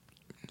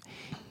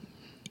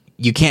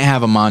can't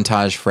have a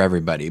montage for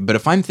everybody. But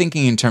if I'm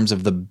thinking in terms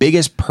of the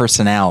biggest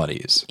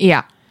personalities,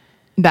 Yeah.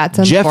 That's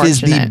unfortunate. Jeff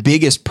is the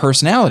biggest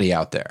personality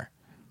out there,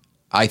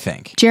 I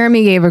think.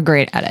 Jeremy gave a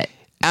great edit.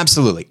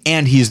 Absolutely.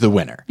 And he's the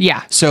winner.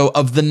 Yeah. So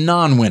of the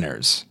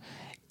non-winners,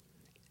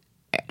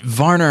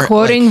 Varner.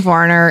 Quoting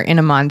Varner in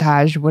a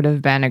montage would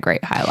have been a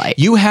great highlight.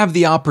 You have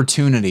the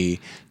opportunity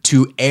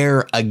to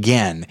air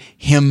again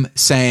him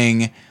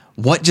saying,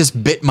 "What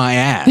just bit my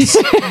ass?"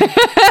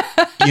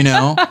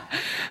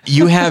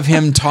 You have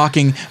him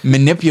talking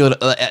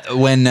manipulative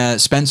when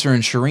Spencer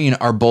and Shireen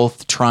are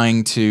both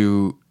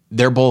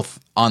they're both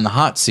on the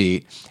hot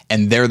seat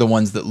and they're the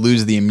ones that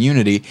lose the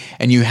immunity.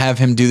 And you have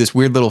him do this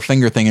weird little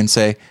finger thing and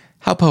say,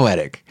 how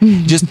poetic.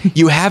 Just,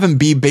 you have him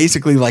be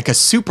basically like a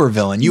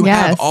supervillain. You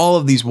have all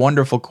of these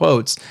wonderful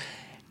quotes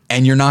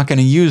and you're not going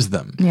to use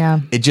them. Yeah.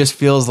 It just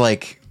feels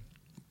like,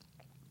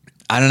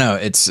 I don't know.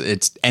 It's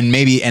and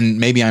maybe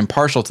I'm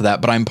partial to that,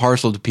 but I'm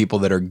partial to people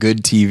that are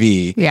good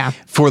TV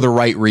for the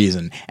right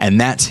reason. And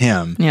that's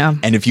him. Yeah.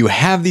 And if you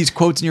have these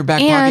quotes in your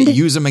back pocket,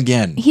 use them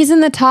again. He's in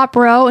the top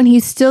row and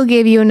he still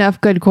gave you enough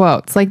good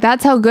quotes. Like,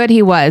 that's how good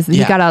he was.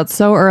 He got out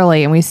so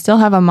early and we still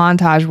have a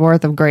montage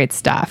worth of great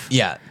stuff.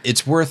 Yeah.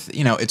 It's worth,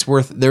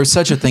 there's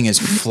such a thing as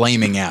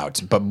flaming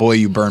out, but boy,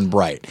 you burn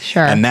bright.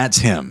 Sure. And that's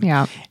him.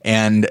 Yeah.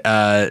 And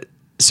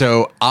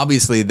so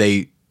obviously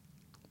they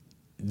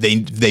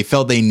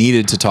felt they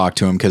needed to talk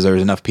to him because there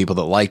was enough people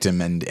that liked him,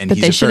 and But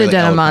he's they a should have fairly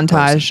done a eloquent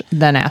montage, person.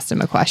 then asked him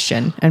a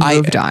question and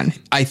moved on.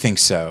 I think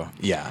so.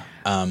 Yeah.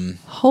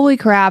 Holy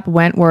crap,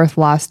 Wentworth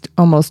lost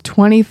almost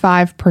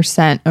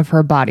 25% of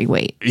her body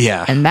weight.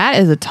 Yeah. And that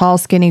is a tall,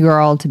 skinny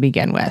girl to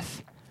begin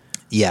with.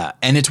 Yeah.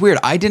 And it's weird.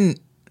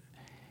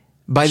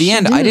 By the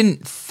end, I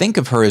didn't think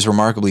of her as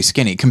remarkably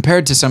skinny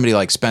compared to somebody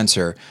like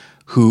Spencer,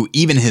 who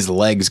even his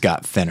legs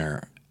got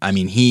thinner. I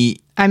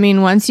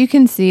mean, once you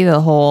can see the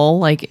hole,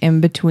 like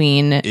in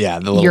between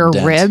your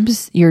dent.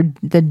 ribs,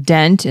 the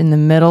dent in the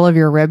middle of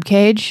your rib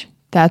cage,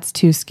 that's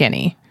too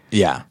skinny.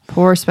 Yeah.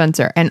 Poor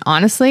Spencer. And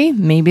honestly,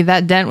 maybe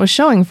that dent was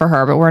showing for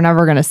her, but we're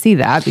never going to see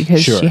that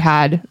because she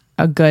had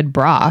a good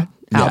bra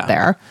out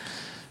there.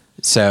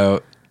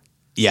 So,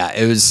 yeah,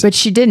 it was. But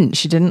she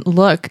didn't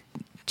look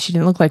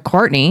like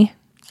Courtney.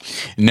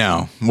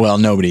 No. Well,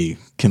 nobody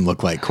can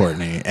look like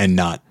Courtney and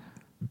not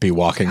be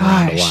walking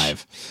around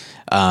alive.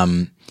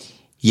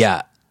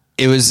 Yeah,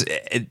 it was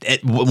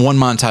one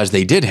montage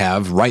they did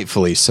have,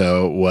 rightfully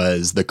so,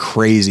 was the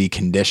crazy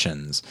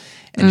conditions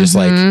and just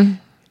like,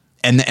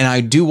 and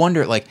I do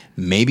wonder, like,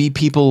 maybe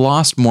people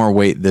lost more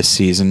weight this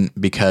season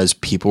because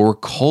people were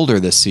colder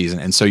this season,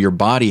 and so your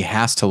body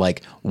has to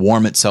like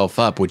warm itself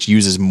up, which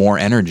uses more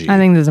energy. I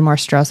think there's a more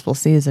stressful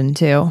season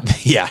too.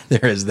 Yeah,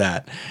 there is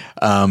that.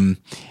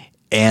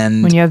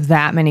 And when you have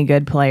that many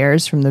good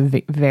players from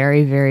the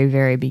very, very,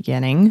 very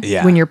beginning,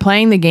 Yeah. when you're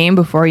playing the game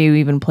before you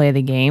even play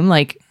the game,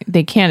 like,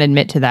 they can't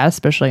admit to that,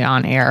 especially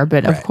on air.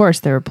 But of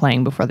course, they were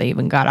playing before they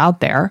even got out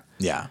there.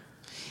 Yeah,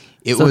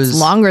 So it's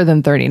longer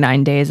than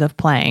 39 days of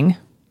playing.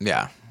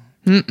 Yeah.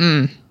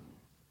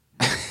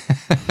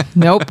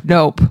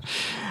 Nope.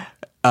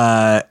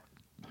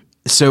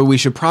 So we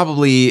should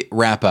probably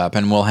wrap up,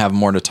 and we'll have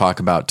more to talk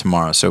about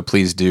tomorrow. So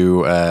please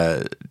do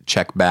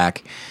check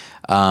back.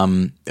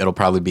 It'll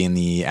probably be in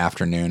the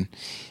afternoon.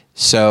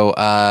 So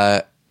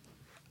a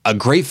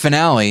great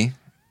finale.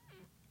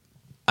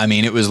 I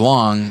mean, it was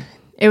long.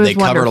 It was They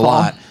covered a wonderful.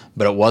 lot,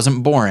 but it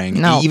wasn't boring.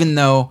 No. Even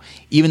though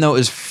it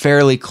was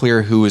fairly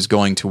clear who was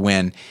going to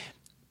win.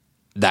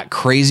 That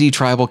crazy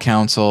tribal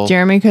council.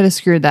 Jeremy could have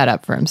screwed that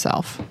up for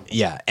himself.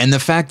 Yeah, and the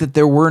fact that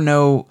there were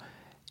no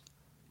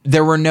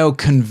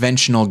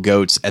conventional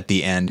goats at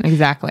the end.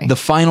 Exactly. The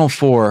final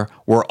four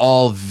were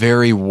all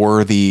very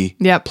worthy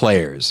Yep.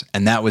 players,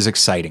 and that was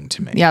exciting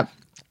to me. Yep.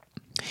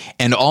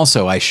 And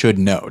also, I should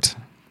note,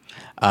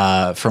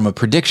 from a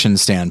prediction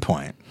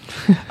standpoint,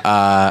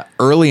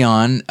 early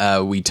on,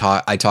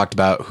 I talked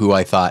about who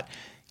I thought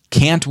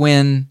can't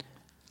win,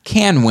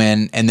 can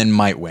win, and then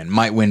might win.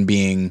 Might win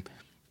being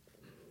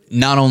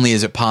not only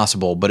is it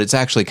possible, but it's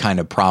actually kind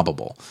of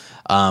probable.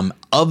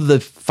 Of the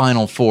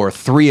final four,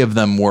 3 of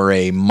them were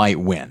a might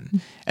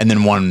win. And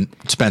then one,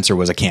 Spencer,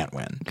 was a can't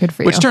win. Good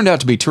for you. Which turned out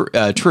to be true,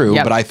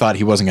 Yep. but I thought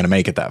he wasn't going to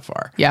make it that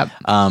far. Yep.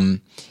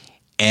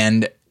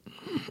 And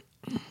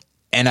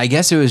I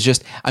guess it was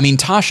just, I mean,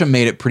 Tasha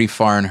made it pretty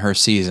far in her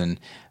season,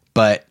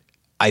 but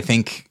I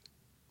think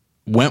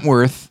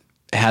Wentworth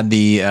had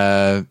the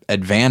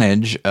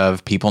advantage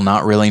of people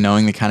not really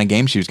knowing the kind of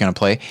game she was going to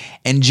play.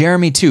 And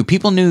Jeremy, too.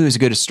 People knew he was a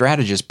good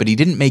strategist, but he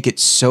didn't make it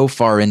so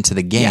far into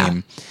the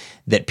game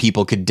that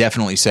people could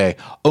definitely say,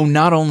 oh,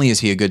 not only is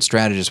he a good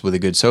strategist with a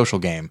good social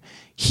game,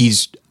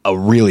 he's a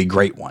really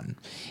great one.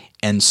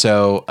 And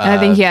so... and I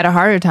think he had a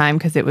harder time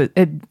because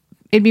it'd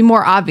be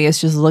more obvious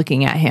just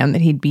looking at him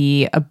that he'd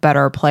be a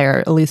better player,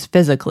 at least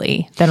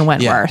physically, than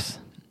Wentworth.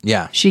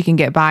 Yeah. She can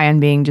get by on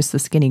being just the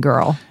skinny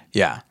girl.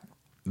 Yeah.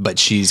 But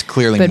she's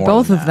clearly But more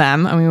both than of that.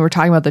 them, I mean, we're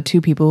talking about the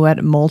 2 people who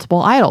had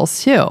multiple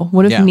idols, too.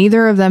 What if Yeah.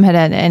 neither of them had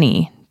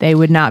any? They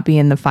would not be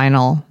in the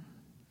final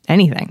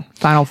anything.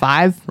 Final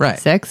 5? Right.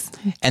 6?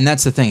 And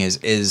that's the thing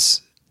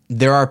is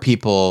there are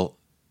people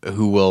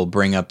who will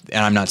bring up,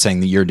 and I'm not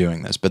saying that you're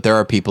doing this, but there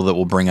are people that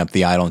will bring up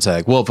the idol and say,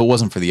 like, well, if it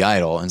wasn't for the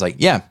idol, and it's like,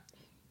 yeah,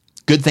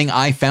 good thing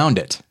I found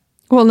it.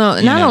 Well, no,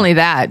 not know. only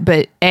that,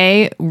 but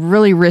A,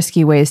 really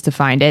risky ways to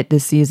find it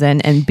this season,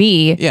 and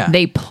B,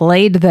 they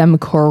played them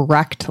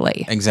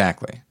correctly.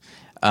 Exactly.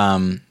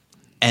 And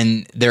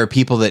there are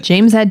people that,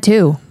 James had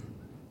 2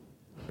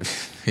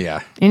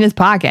 yeah. in his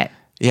pocket.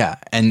 Yeah.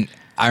 And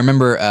I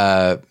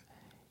remember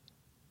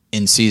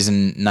in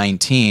season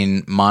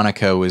 19,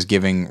 Monica was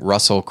giving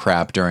Russell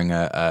crap during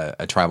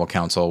a tribal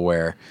council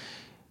where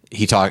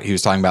he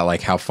was talking about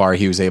like how far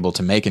he was able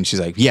to make. And she's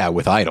like, yeah,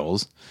 with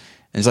idols.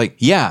 And it's like,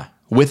 yeah,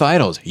 with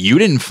idols. You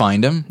didn't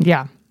find him.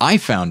 Yeah. I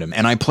found him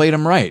and I played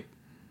him right.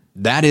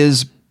 That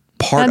is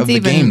part of the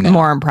That's game even now.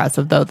 more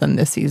impressive, though, than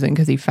this season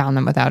because he found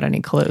them without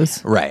any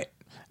clues. Right.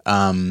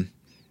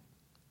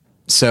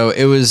 So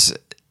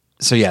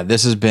yeah,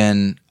 this has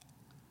been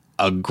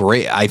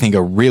I think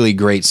a really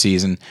great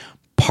season,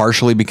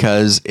 partially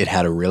because it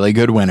had a really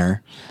good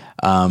winner.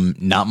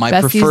 Not my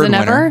Best preferred season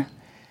winner. ever?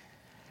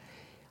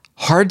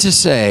 Hard to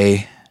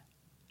say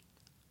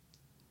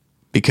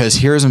because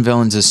Heroes and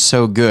Villains is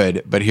so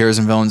good, but Heroes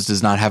and Villains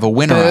does not have a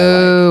winner. I like.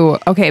 Oh,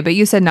 okay. But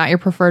you said not your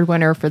preferred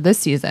winner for this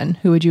season.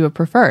 Who would you have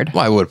preferred?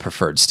 Well, I would have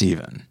preferred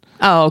Steven.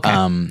 Oh,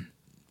 okay.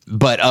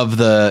 But of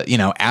the,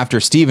 after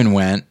Steven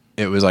went,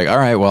 it was like, all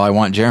right, well, I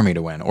want Jeremy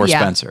to win or Yeah.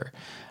 Spencer.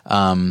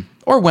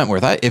 Or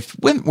Wentworth. If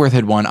Wentworth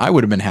had won, I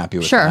would have been happy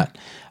with Sure. that.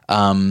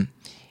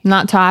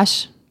 Not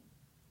Tosh.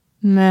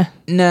 Meh.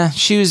 Nah,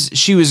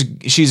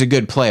 she's a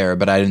good player,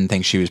 but I didn't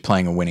think she was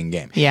playing a winning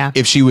game. Yeah.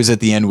 If she was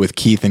at the end with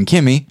Keith and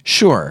Kimmy,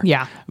 sure.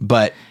 Yeah.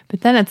 But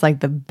But then it's like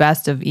the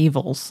best of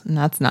evils, and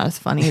that's not as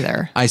fun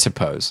either. I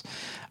suppose.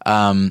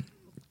 I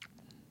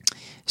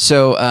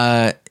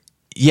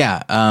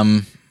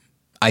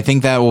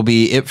think that will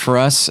be it for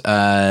us.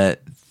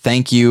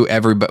 Thank you,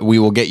 everybody. We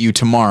will get you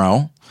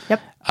tomorrow. Yep.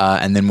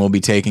 And then we'll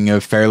be taking a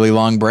fairly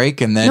long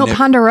break, and then No,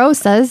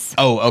 Ponderosas.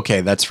 oh,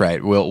 okay, that's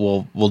right.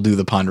 We'll do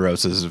the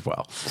Ponderosas as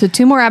well. So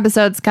 2 more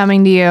episodes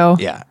coming to you.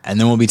 Yeah, and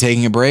then we'll be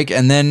taking a break,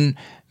 and then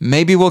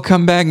maybe we'll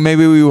come back,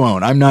 maybe we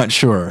won't. I'm not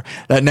sure.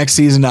 That next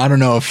season, I don't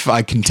know if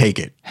I can take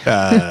it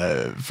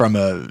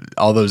from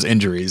all those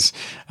injuries.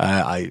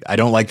 I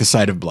don't like the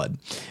sight of blood.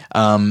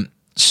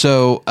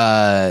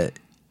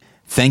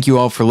 Thank you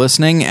all for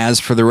listening. As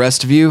for the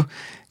rest of you,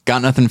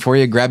 got nothing for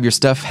you. Grab your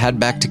stuff, head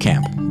back to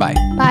camp. Bye.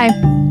 Bye.